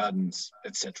veggie gardens,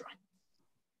 etc.?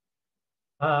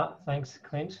 Thanks,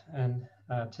 Clint and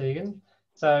Tegan.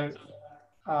 So,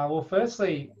 well,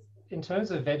 firstly, in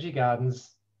terms of veggie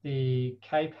gardens, the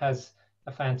Cape has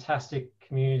a fantastic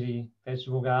community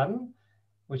vegetable garden,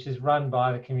 which is run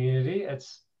by the community.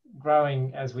 It's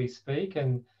growing as we speak,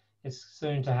 and it's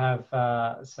soon to have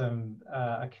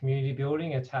a community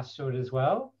building attached to it as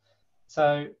well.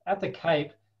 So at the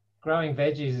Cape, growing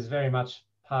veggies is very much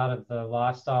part of the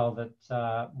lifestyle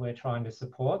that we're trying to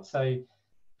support. So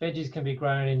veggies can be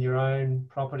grown in your own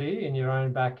property, in your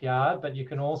own backyard, but you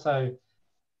can also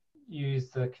use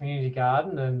the community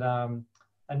garden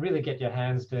and really get your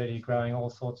hands dirty growing all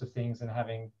sorts of things and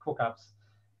having cook-ups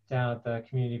down at the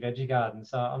community veggie garden.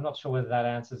 So I'm not sure whether that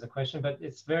answers the question, but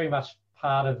it's very much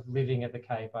part of living at the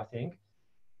Cape, I think,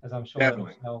 as I'm sure that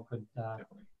Michelle could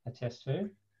attest to.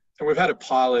 And we've had a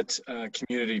pilot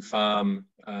community farm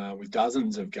with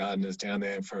dozens of gardeners down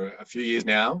there for a few years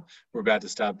now. We're about to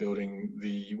start building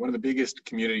one of the biggest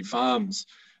community farms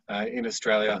in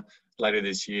Australia later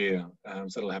this year.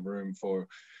 So it'll have room for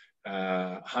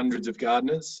hundreds of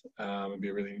gardeners. It'll be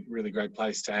a really, really great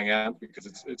place to hang out because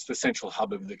it's the central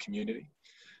hub of the community.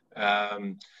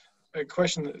 A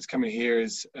question that's coming here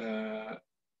is,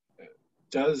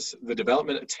 does the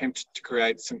development attempt to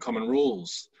create some common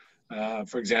rules?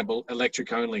 For example,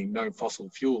 electric only, no fossil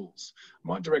fuels. I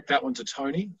might direct that one to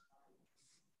Tony.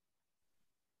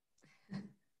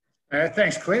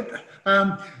 Thanks, Clint.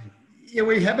 Yeah,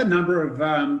 we have a number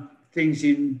of things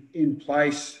in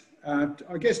place,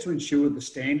 I guess, to ensure the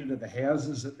standard of the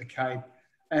houses at the Cape.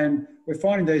 And we're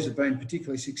finding these have been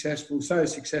particularly successful, so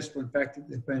successful, in fact, that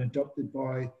they've been adopted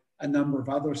by a number of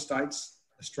other states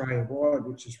Australia-wide,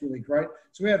 which is really great.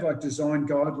 So we have like design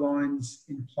guidelines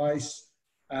in place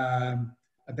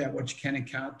about what you can and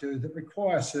can't do that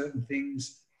require certain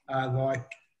things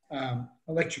like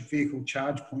electric vehicle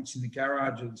charge points in the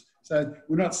garages. So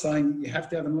we're not saying you have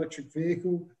to have an electric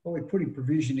vehicle, but we're putting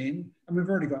provision in, and we've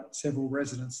already got several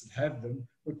residents that have them.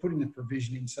 We're putting the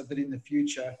provision in so that in the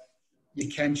future you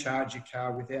can charge your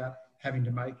car without having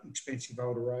to make expensive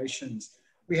alterations.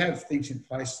 We have things in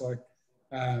place like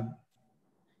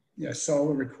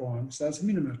solar requirements. So it's a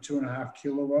minimum of 2.5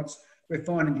 kilowatts. We're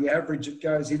finding the average that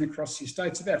goes in across the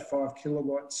estate is about 5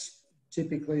 kilowatts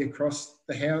typically across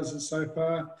the houses so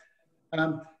far.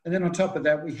 And then on top of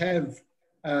that, we have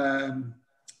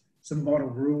some model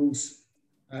rules.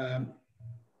 And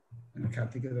I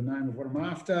can't think of the name of what I'm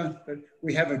after, but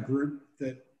we have a group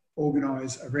that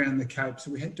organise around the Cape.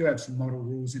 So we do have some model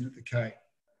rules in at the Cape.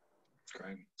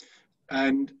 Great.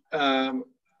 And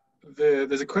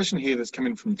there's a question here that's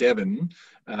coming from Devon.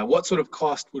 What sort of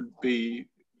cost would be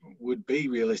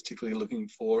realistically looking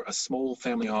for a small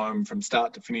family home from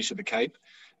start to finish at the Cape?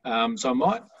 So I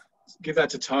might give that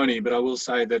to Tony, but I will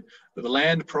say that the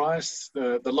land price,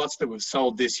 the lots that we've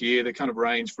sold this year, they kind of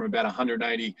range from about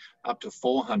 180 up to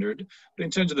 400. But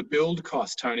in terms of the build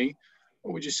cost, Tony,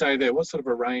 what would you say there? What sort of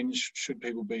a range should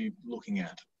people be looking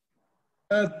at?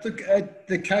 At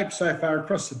the Cape so far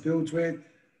across the builds, where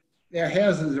our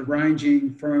houses are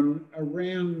ranging from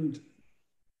around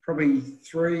probably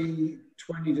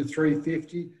 320 to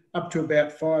 350 up to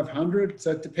about 500.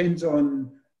 So it depends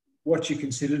on what you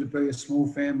consider to be a small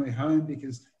family home,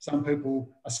 because some people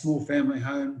are small family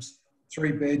homes,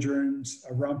 3 bedrooms,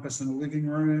 a rumpus and a living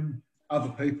room. Other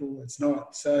people, it's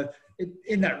not. So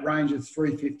in that range of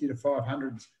 350 to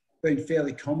 500 has been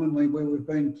fairly commonly where we've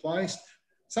been placed.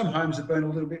 Some homes have been a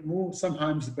little bit more, some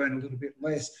homes have been a little bit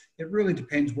less. It really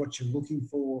depends what you're looking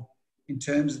for in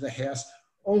terms of the house.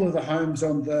 All of the homes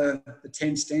on the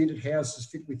 10 standard houses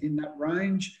fit within that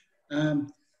range.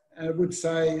 I would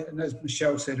say, and as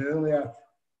Michelle said earlier,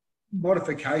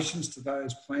 modifications to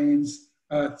those plans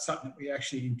are something that we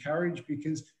actually encourage,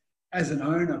 because as an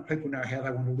owner, people know how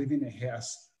they want to live in their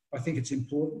house. I think it's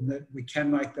important that we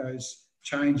can make those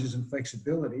changes and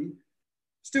flexibility,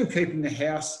 still keeping the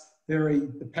house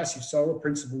the passive solar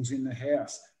principles in the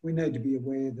house. We need to be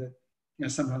aware that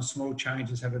sometimes small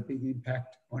changes have a big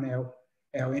impact on our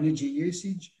energy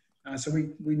usage. So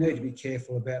we need to be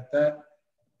careful about that.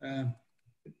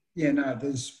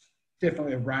 There's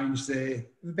definitely a range there.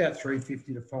 About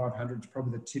 350 to 500 is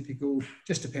probably the typical.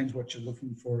 Just depends what you're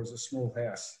looking for as a small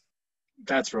house.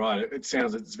 That's right. It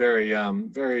sounds it's very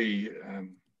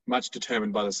much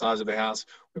determined by the size of the house.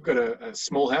 We've got a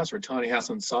small house or a tiny house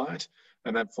on site,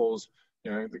 and that falls,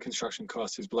 the construction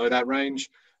cost is below that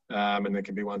range, and there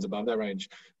can be ones above that range.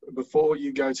 Before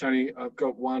you go, Tony, I've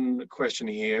got one question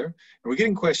here, and we're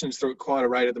getting questions through at quite a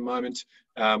rate at the moment.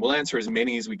 We'll answer as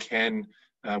many as we can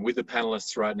with the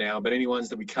panelists right now, but any ones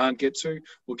that we can't get to,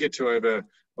 we'll get to over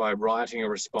by writing a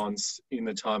response in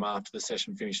the time after the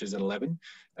session finishes at 11.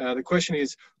 The question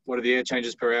is, what are the air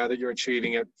changes per hour that you're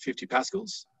achieving at 50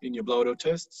 pascals in your blower door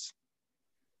tests?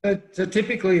 So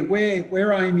typically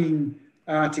we're aiming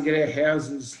to get our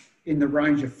houses in the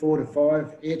range of 4 to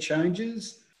 5 air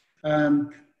changes.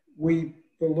 We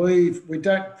believe we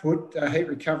don't put heat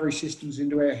recovery systems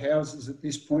into our houses at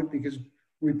this point, because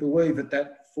we believe at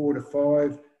that 4 to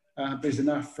 5 there's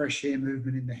enough fresh air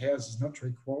movement in the houses not to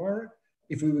require it.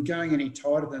 If we were going any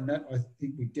tighter than that, I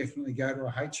think we'd definitely go to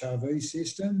a HRV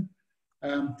system.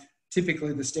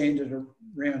 Typically the standard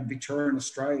around Victoria and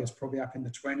Australia is probably up in the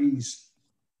 20s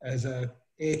as a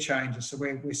air changer. So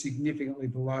we're significantly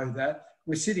below that.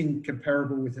 We're sitting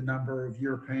comparable with a number of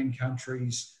European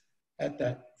countries at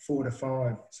that 4 to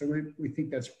 5. So we think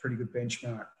that's a pretty good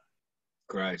benchmark.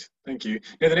 Great, thank you.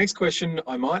 Now the next question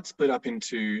I might split up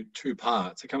into two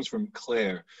parts. It comes from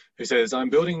Claire, who says, I'm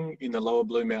building in the lower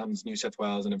Blue Mountains, New South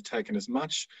Wales, and have taken as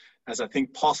much as I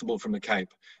think possible from the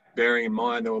Cape, bearing in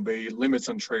mind there will be limits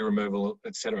on tree removal,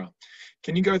 etc.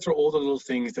 Can you go through all the little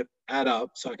things that add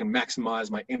up so I can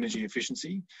maximise my energy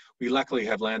efficiency? We luckily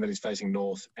have land that is facing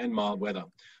north and mild weather.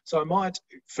 So I might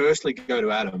firstly go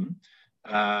to Adam.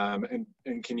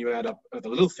 And can you add up the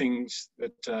little things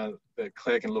that that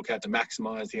Claire can look at to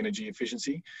maximise the energy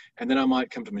efficiency? And then I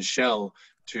might come to Michelle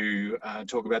to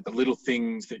talk about the little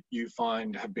things that you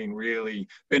find have been really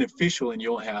beneficial in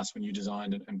your house when you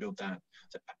designed and built that.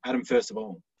 So Adam, first of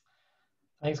all.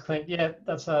 Thanks, Clint. Yeah,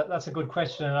 that's a good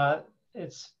question.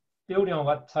 It's building on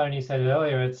what Tony said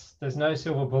earlier. There's no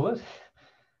silver bullet.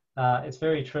 It's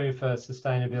very true for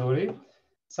sustainability.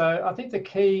 So I think the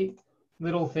key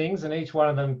little things, and each one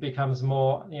of them becomes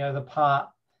more,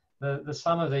 the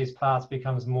sum of these parts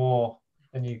becomes more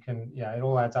than you can, it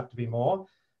all adds up to be more.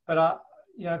 But,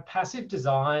 passive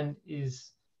design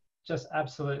is just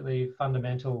absolutely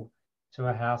fundamental to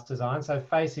a house design. So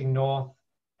facing north,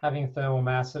 having thermal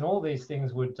mass, and all these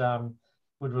things would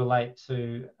relate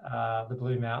to the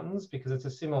Blue Mountains, because it's a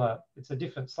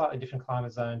slightly different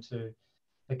climate zone to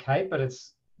the Cape, but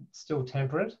it's still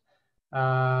temperate.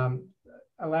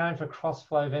 Allowing for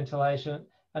cross-flow ventilation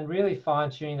and really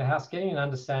fine-tuning the house, getting an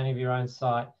understanding of your own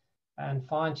site and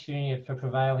fine-tuning it for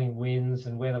prevailing winds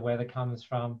and where the weather comes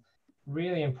from.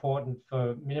 Really important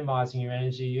for minimising your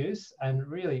energy use, and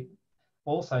really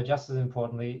also, just as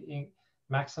importantly,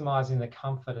 maximising the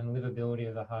comfort and livability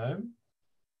of the home.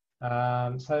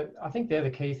 So I think they're the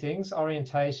key things: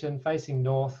 orientation, facing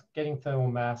north, getting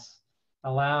thermal mass,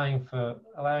 allowing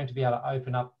to be able to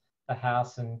open up the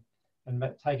house and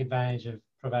take advantage of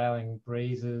prevailing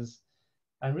breezes,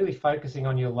 and really focusing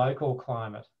on your local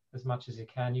climate as much as you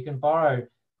can. You can borrow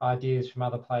ideas from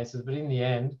other places, but in the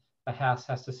end, the house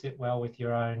has to sit well with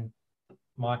your own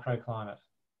microclimate.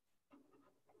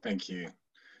 Thank you.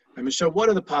 And Michelle, what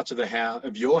are the parts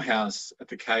of your house at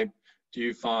the Cape do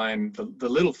you find the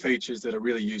little features that are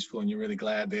really useful and you're really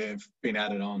glad they've been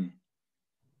added on?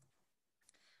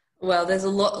 Well, there's a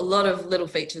lot of little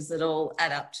features that all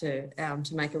add up to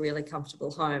make a really comfortable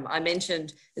home. I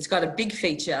mentioned it's got a big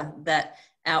feature that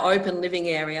our open living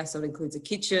area, so it includes a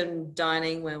kitchen,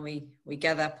 dining, where we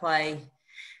gather, play.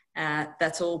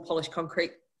 That's all polished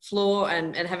concrete floor,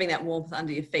 and having that warmth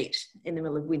under your feet in the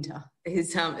middle of winter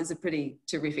is a pretty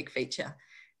terrific feature.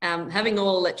 Having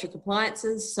all electric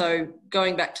appliances, so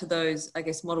going back to those, I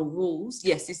guess, model rules,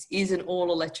 yes, this is an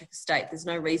all electric estate. There's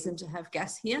no reason to have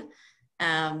gas here.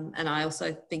 And I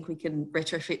also think we can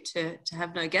retrofit to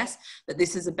have no gas, but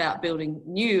this is about building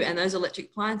new, and those electric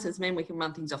appliances mean we can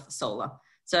run things off the solar.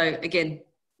 So again,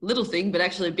 little thing, but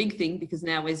actually a big thing, because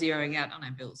now we're zeroing out on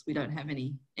our bills. We don't have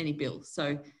any bills.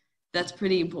 So that's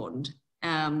pretty important.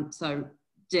 So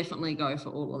definitely go for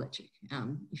all electric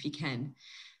if you can.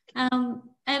 And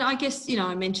I guess,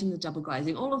 I mentioned the double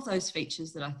glazing, all of those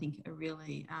features that I think are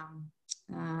really,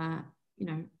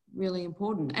 really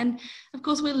important. And of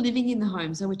course, we're living in the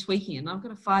home, so we're tweaking it. And I've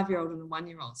got a 5-year-old and a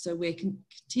 1-year-old. So we're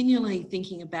continually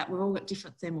thinking about, we've all got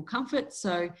different thermal comfort.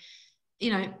 So,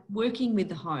 working with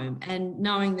the home and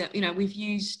knowing that, we've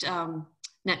used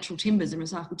natural timbers and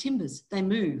recycled timbers. They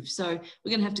move. So we're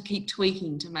going to have to keep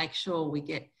tweaking to make sure we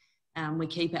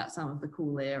keep out some of the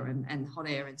cool air and hot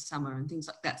air in summer and things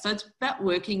like that. So it's about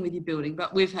working with your building,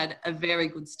 but we've had a very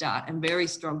good start and very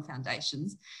strong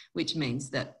foundations, which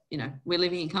means that, we're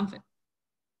living in comfort.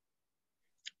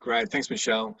 Great. Thanks,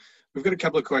 Michelle. We've got a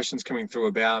couple of questions coming through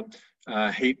about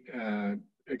heat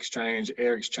exchange,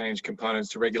 air exchange components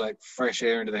to regulate fresh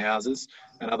air into the houses,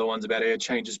 and other ones about air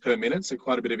changes per minute. So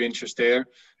quite a bit of interest there.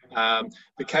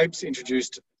 The Cape's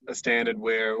introduced a standard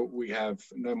where we have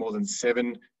no more than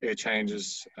 7 air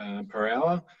changes per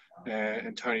hour.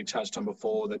 And Tony touched on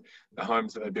before that the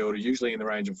homes that they build are usually in the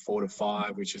range of 4 to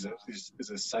 5, which is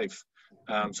a safe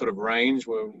sort of range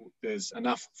where there's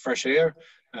enough fresh air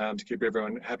to keep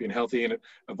everyone happy and healthy, and it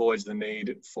avoids the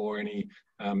need for any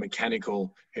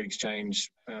mechanical heat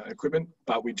exchange equipment.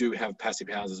 But we do have passive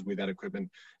houses with that equipment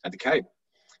at the Cape.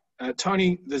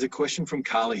 Tony, there's a question from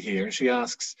Carly here, and she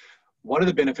asks, what are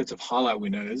the benefits of highlight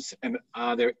windows, and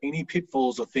are there any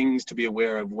pitfalls or things to be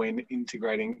aware of when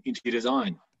integrating into your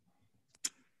design?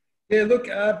 Yeah, look,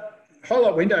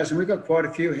 highlight windows, and we've got quite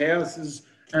a few houses,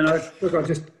 and I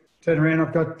just turn around,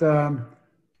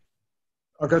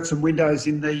 I've got some windows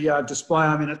in the display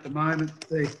I'm in at the moment,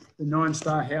 the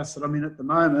 9-star house that I'm in at the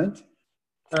moment.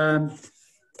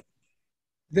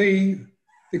 The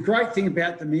great thing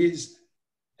about them is,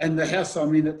 and the house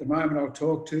I'm in at the moment I'll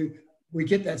talk to, we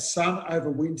get that sun over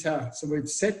winter. So we've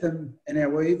set them in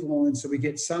our eave line so we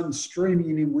get sun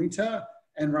streaming in winter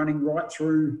and running right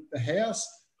through the house.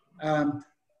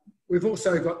 We've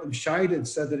also got them shaded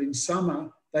so that in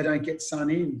summer they don't get sun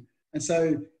in. And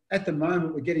so at the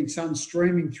moment we're getting sun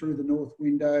streaming through the north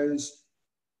windows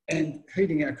and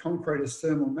heating our concrete as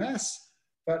thermal mass.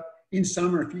 But in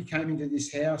summer, if you came into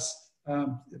this house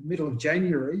the middle of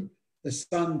January, the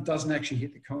sun doesn't actually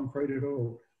hit the concrete at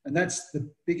all. And that's the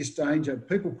biggest danger.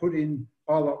 People put in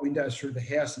highlight windows through the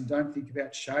house and don't think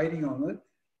about shading on it.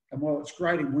 And while it's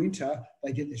great in winter,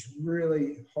 they get this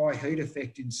really high heat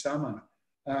effect in summer.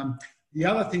 The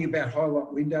other thing about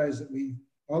highlight windows that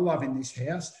I love in this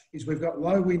house is we've got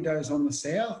low windows on the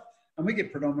south, and we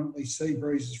get predominantly sea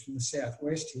breezes from the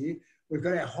southwest here. We've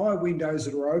got our high windows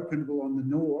that are openable on the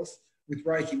north with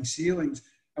raking ceilings.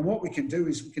 And what we can do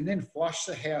is we can then flush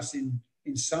the house in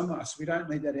summer, so we don't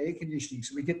need that air conditioning.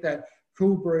 So we get that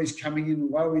cool breeze coming in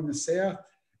low in the south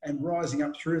and rising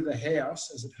up through the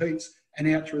house as it heats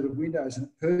and out through the windows, and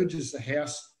it purges the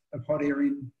house of hot air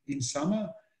in summer.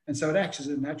 And so it acts as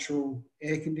a natural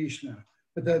air conditioner.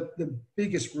 But the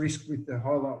biggest risk with the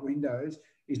highlight windows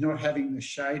is not having the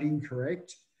shading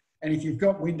correct. And if you've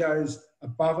got windows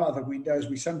above other windows,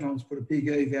 we sometimes put a big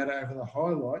eave out over the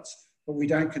highlights, but we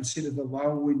don't consider the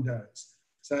lower windows.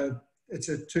 So it's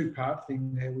a two-part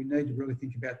thing there. We need to really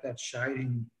think about that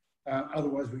shading.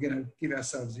 Otherwise, we're going to give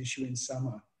ourselves issue in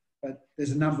summer. But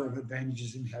there's a number of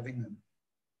advantages in having them.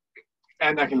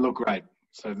 And they can look great.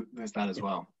 So there's that as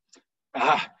well.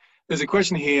 There's a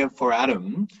question here for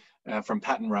Adam from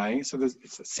Pat and Ray. So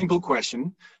it's a simple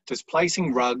question. Does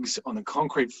placing rugs on the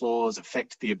concrete floors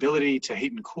affect the ability to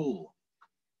heat and cool?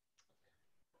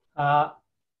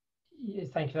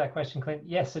 Thank you for that question, Clint.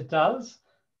 Yes, it does.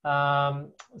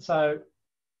 So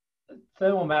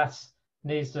thermal mass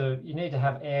you need to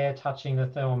have air touching the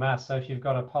thermal mass. So if you've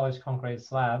got a polished concrete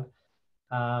slab,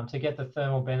 to get the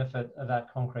thermal benefit of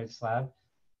that concrete slab,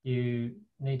 you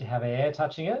need to have air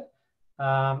touching it.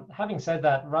 Having said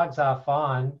that, rugs are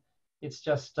fine. It's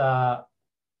just,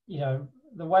 you know,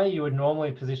 the way you would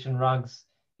normally position rugs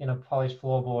in a polished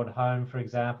floorboard home, for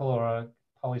example, or a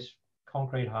polished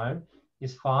concrete home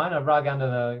is fine. A rug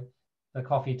under the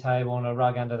coffee table and a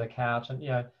rug under the couch, and, you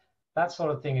know, that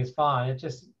sort of thing is fine.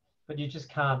 But you just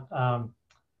can't,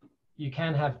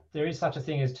 there is such a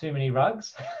thing as too many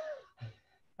rugs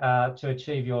to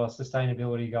achieve your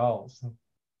sustainability goals.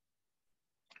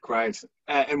 Great.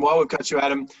 And while we've got you,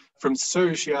 Adam, from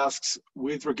Sue, she asks,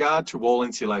 with regard to wall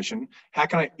insulation, how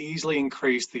can I easily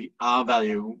increase the R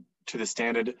value to the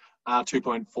standard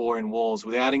R2.4 in walls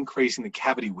without increasing the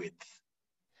cavity width?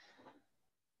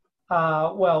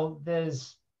 Well,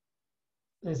 there's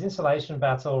insulation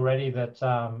bats already that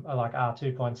are like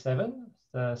R2.7,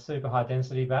 the super high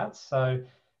density bats. So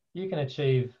you can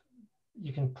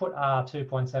put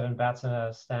R2.7 bats in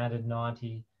a standard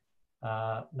 90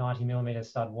 millimeter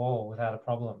stud wall without a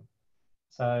problem.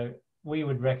 So we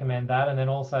would recommend that. And then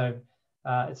also,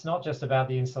 it's not just about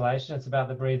the insulation, it's about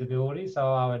the breathability.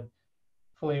 So I would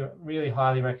really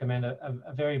highly recommend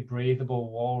a very breathable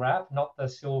wall wrap, not the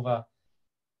silver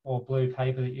or blue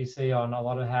paper that you see on a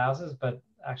lot of houses, but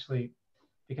actually,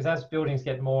 because as buildings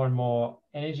get more and more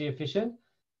energy efficient,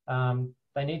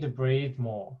 they need to breathe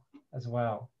more as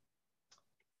well.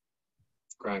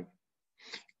 Great.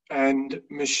 And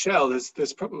Michelle,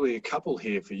 there's probably a couple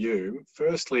here for you.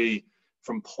 Firstly,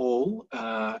 from Paul,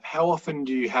 how often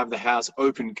do you have the house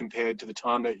open compared to the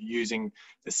time that you're using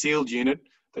the sealed unit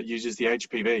that uses the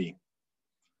HPV?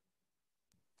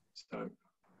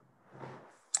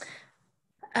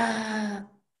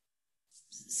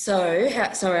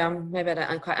 Maybe I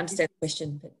don't quite understand the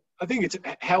question. But I think it's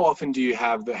how often do you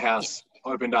have the house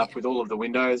opened up with all of the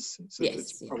windows? So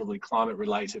it's probably climate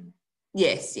related.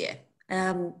 Yes, yeah.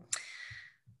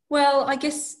 Well, I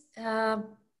guess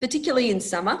particularly in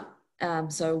summer,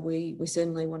 so we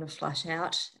certainly want to flush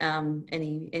out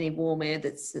any warm air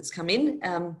that's come in.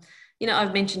 You know,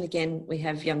 I've mentioned again, we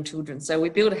have young children, so we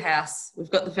build a house, we've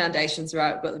got the foundations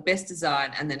right, we've got the best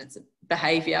design, and then it's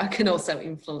behaviour can also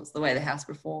influence the way the house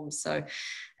performs. So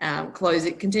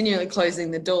continually closing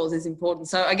the doors is important.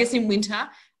 So I guess in winter,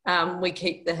 we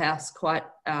keep the house quite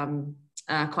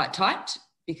tight,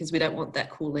 because we don't want that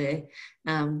cool air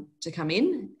to come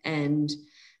in, and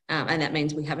that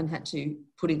means we haven't had to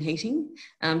put in heating.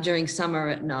 During summer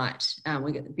at night,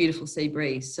 we get the beautiful sea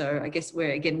breeze. So I guess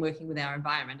we're again working with our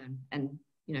environment and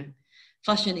you know,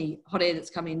 flush any hot air that's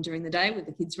come in during the day with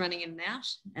the kids running in and out.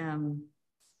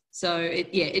 So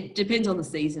it depends on the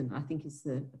season, I think is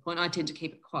the point. I tend to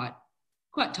keep it quite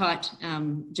tight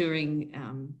during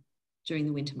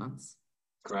the winter months.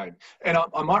 Great. And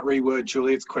I might reword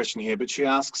Juliet's question here, but she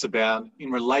asks about,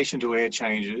 in relation to air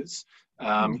changes,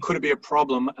 could it be a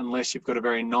problem unless you've got a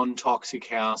very non-toxic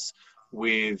house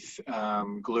with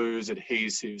glues,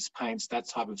 adhesives, paints, that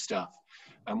type of stuff?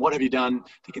 And what have you done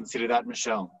to consider that,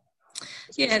 Michelle?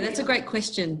 Yeah, that's a great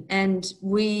question. And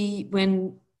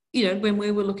when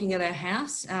we were looking at our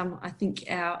house, I think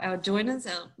our joiners,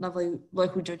 our lovely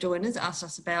local joiners, asked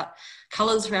us about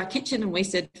colours for our kitchen, and we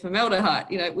said formaldehyde.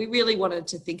 We really wanted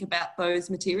to think about those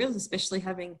materials, especially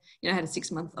having, had a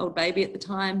 6-month-old baby at the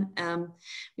time.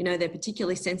 They're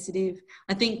particularly sensitive.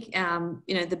 I think,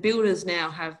 the builders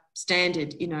now have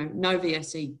standard, no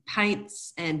VOC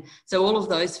paints, and so all of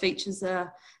those features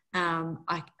are,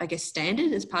 I guess,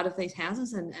 standard as part of these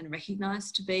houses and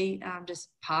recognised to be just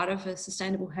part of a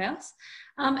sustainable house.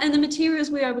 And the materials,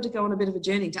 we were able to go on a bit of a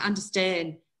journey to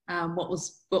understand what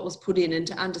was put in and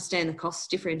to understand the cost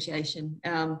differentiation.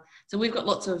 So we've got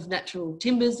lots of natural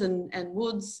timbers and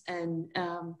woods and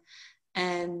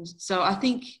so I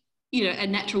think,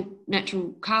 and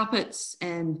natural carpets,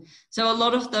 and so a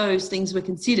lot of those things were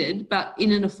considered, but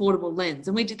in an affordable lens.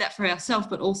 And we did that for ourselves,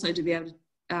 but also to be able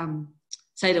to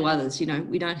say to others,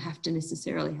 we don't have to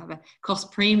necessarily have a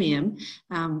cost premium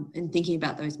in thinking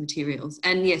about those materials.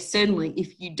 And yes, certainly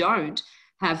if you don't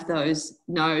have those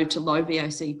no to low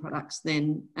VOC products,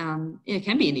 then it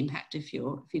can be an impact if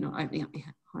you're not opening up your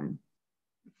home.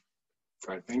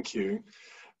 Great, thank you.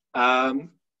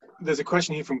 There's a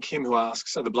question here from Kim who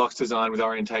asks, are the blocks designed with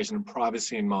orientation and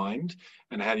privacy in mind?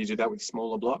 And how do you do that with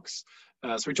smaller blocks?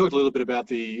 So we talked a little bit about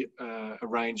the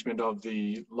arrangement of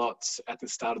the lots at the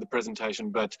start of the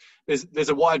presentation, but there's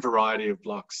a wide variety of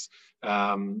blocks,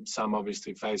 some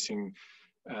obviously facing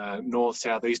north,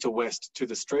 south, east or west to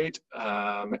the street,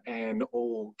 and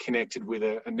all connected with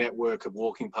a network of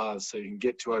walking paths so you can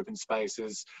get to open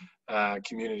spaces,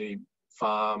 community,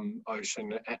 farm,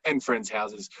 ocean and friends'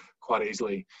 houses quite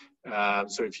easily.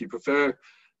 So if you prefer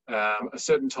a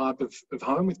certain type of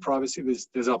home with privacy,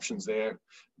 there's options there.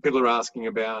 People are asking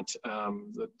about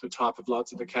the type of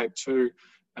lots at the Cape too.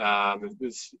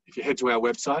 If you head to our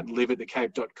website,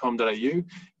 liveatthecape.com.au,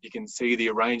 you can see the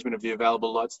arrangement of the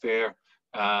available lots there,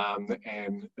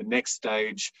 and the next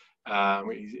stage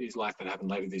is likely to happen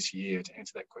later this year to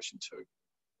answer that question too.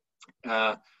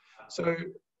 So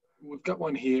we've got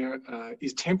one here.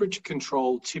 Is temperature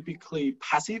control typically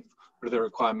passive, or do they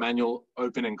require manual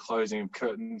open and closing of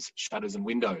curtains, shutters and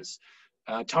windows?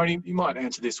 Tony, you might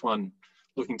answer this one,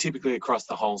 looking typically across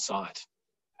the whole site.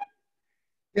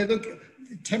 Yeah, look,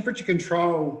 temperature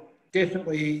control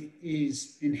definitely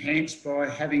is enhanced by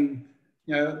having,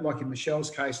 like in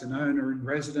Michelle's case, an owner in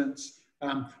residence.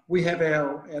 We have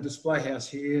our display house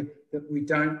here that we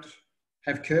don't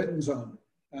have curtains on.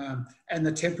 And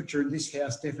the temperature in this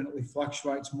house definitely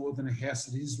fluctuates more than a house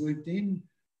that is lived in.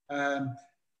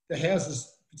 The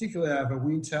houses, particularly over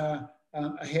winter,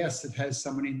 a house that has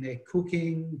someone in there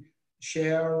cooking,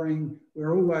 showering,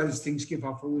 where all those things give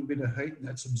off a little bit of heat and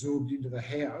that's absorbed into the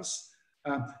house,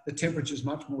 the temperature is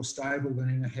much more stable than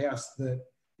in a house that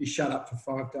is shut up for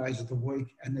 5 days of the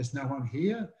week and there's no one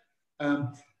here.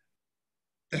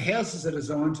 The houses are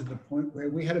designed to the point where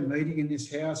we had a meeting in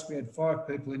this house. We had 5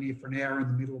 people in here for an hour in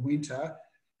the middle of winter,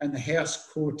 and the house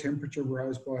core temperature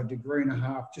rose by 1.5 degrees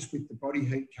just with the body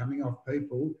heat coming off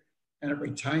people, and it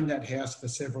retained that house for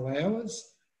several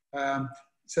hours.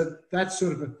 So that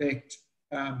sort of effect,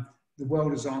 the well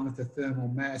designed with the thermal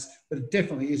mass, but it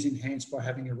definitely is enhanced by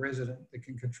having a resident that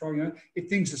can control. If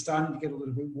things are starting to get a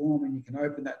little bit warm and you can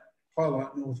open that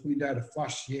highlight north window to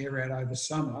flush the air out over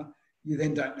summer, you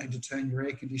then don't need to turn your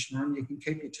air conditioner on. You can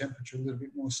keep your temperature a little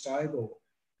bit more stable.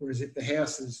 Whereas if the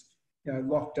house is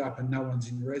locked up and no one's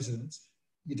in residence,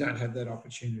 you don't have that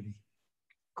opportunity.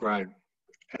 Great.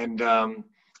 And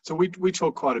so we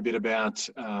talk quite a bit about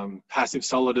passive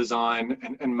solar design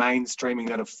and mainstreaming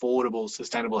that affordable,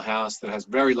 sustainable house that has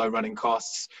very low running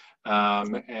costs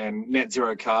and net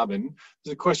zero carbon.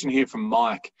 There's a question here from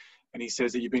Mike, and he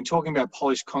says that you've been talking about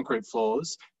polished concrete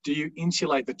floors. Do you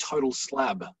insulate the total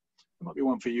slab? That might be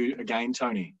one for you again,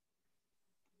 Tony.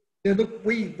 Yeah, look,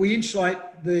 we insulate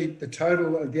the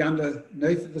total of the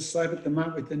underneath of the slab at the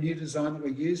moment with the new design that we're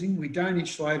using. We don't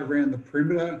insulate around the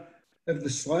perimeter of the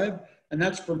slab, and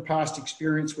that's from past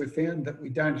experience. We've found that we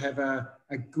don't have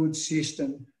a good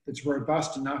system that's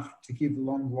robust enough to give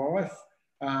long life.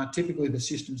 Typically, the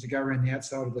systems that go around the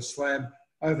outside of the slab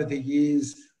over the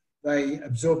years they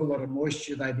absorb a lot of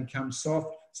moisture, they become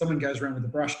soft. Someone goes around with a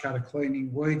brush cutter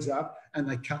cleaning weeds up and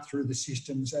they cut through the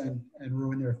systems and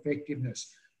ruin their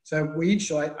effectiveness. So we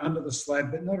insulate under the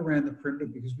slab, but not around the perimeter,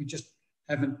 because we just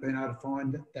haven't been able to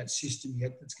find that system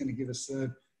yet that's going to give us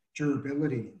the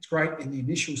durability. It's great in the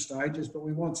initial stages, but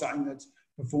we want something that's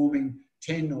performing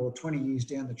 10 or 20 years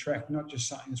down the track, not just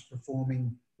something that's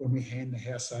performing when we hand the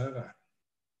house over.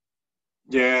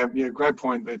 Yeah, great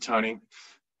point there, Tony.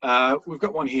 We've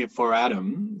got one here for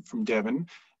Adam from Devon.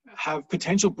 Have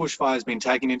potential bushfires been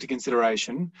taken into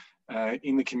consideration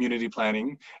in the community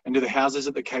planning, and do the houses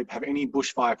at the Cape have any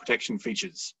bushfire protection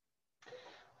features?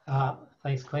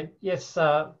 Thanks, Clint. Yes,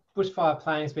 bushfire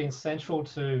planning has been central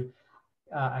to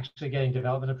actually getting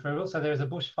development approval. So there is a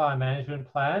bushfire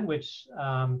management plan which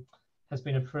has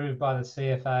been approved by the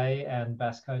CFA and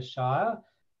Bass Coast Shire,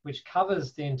 which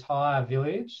covers the entire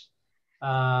village.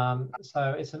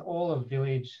 So it's an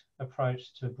all-of-village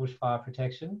approach to bushfire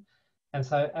protection. And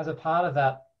so as a part of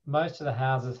that, most of the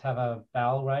houses have a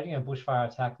BAL rating, a bushfire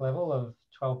attack level of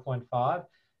 12.5.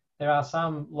 There are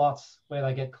some lots where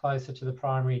they get closer to the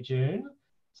primary dune.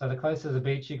 So the closer to the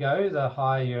beach you go, the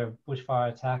higher your bushfire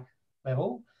attack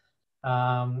level.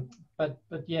 But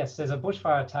yes, there's a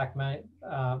bushfire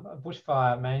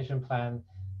management plan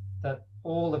that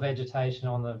all the vegetation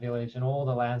on the village and all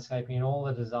the landscaping and all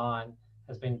the design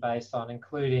has been based on,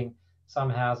 including some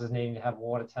houses needing to have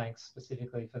water tanks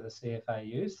specifically for the CFA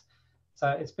use. So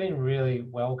it's been really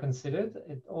well considered.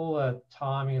 All the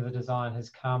timing of the design has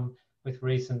come with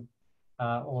recent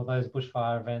or those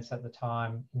bushfire events at the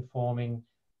time informing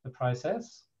the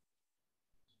process.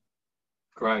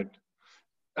 Great.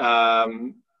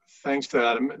 Thanks for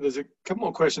that, Adam. There's a couple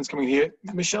more questions coming here.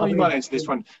 Michelle, you might answer this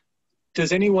one.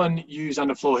 Does anyone use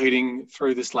underfloor heating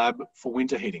through the slab for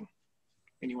winter heating?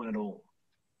 Anyone at all?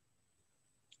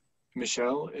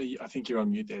 Michelle, I think you're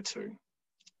on mute there too.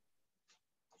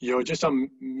 You're just on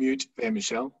mute there,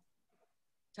 Michelle.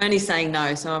 Tony's saying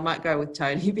no, so I might go with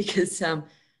Tony because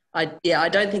I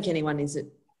don't think anyone is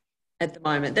at the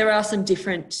moment. There are some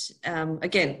different,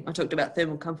 again, I talked about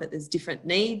thermal comfort, there's different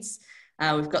needs.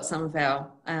 We've got some of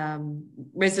our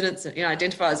residents that,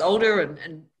 identify as older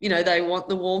and they want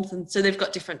the warmth, and so they've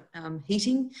got different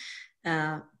heating,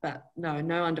 but no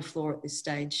underfloor at this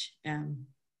stage.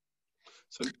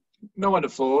 So no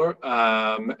underfloor,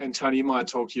 and Tony, you might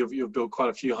talk, you've built quite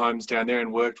a few homes down there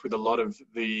and worked with a lot of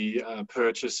the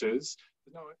purchasers.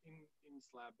 No in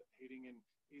slab heating, and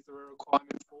is there a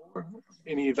requirement for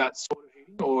any of that sort of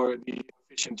heating or the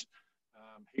efficient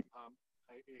heat pump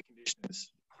air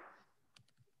conditioners?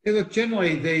 Yeah, look,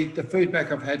 generally the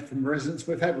feedback I've had from residents,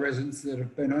 we've had residents that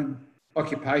have been on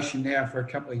occupation now for a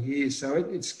couple of years, so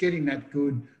it's getting that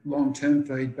good long-term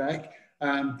feedback.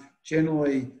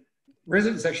 Generally,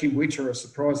 residents actually in winter are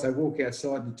surprised. They walk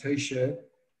outside in a t-shirt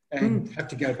and have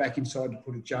to go back inside to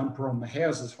put a jumper on. The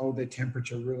houses hold their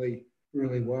temperature really,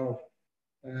 really well.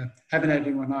 Haven't had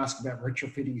anyone ask about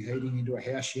retrofitting heating into a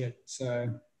house yet, so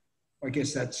I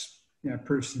guess that's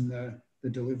proofs in the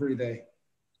delivery there.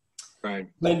 Right.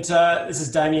 Clint, this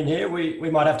is Damien here. We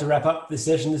might have to wrap up this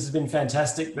session. This has been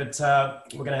fantastic, but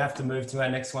we're going to have to move to our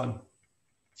next one.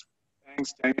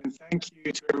 Thanks, Damien. Thank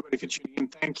you to everybody for tuning in.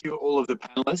 Thank you, all of the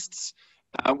panelists.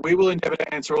 We will endeavour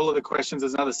to answer all of the questions.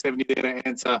 There's another 70 there to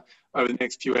answer over the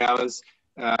next few hours.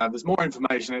 There's more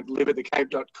information at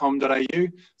liveatthecape.com.au,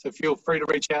 so feel free to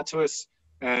reach out to us,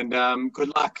 and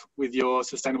good luck with your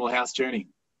sustainable house journey.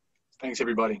 Thanks,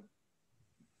 everybody.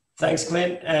 Thanks,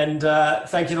 Clint, and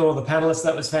thank you to all the panelists.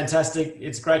 That was fantastic.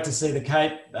 It's great to see the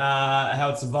Cape, how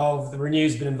it's evolved. The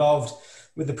Renew's been involved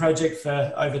with the project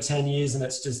for over 10 years, and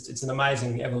it's an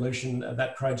amazing evolution of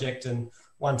that project, and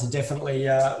one to definitely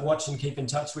watch and keep in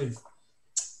touch with.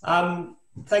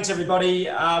 Thanks, everybody.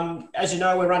 As you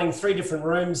know, we're running 3 different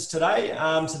rooms today,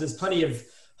 so there's plenty of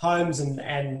homes and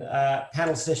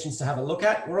panel sessions to have a look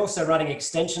at. We're also running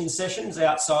extension sessions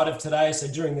outside of today, so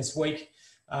during this week,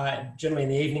 generally in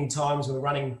the evening times, we're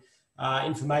running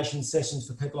information sessions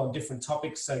for people on different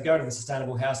topics. So go to the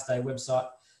Sustainable House Day website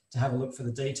to have a look for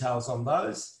the details on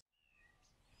those.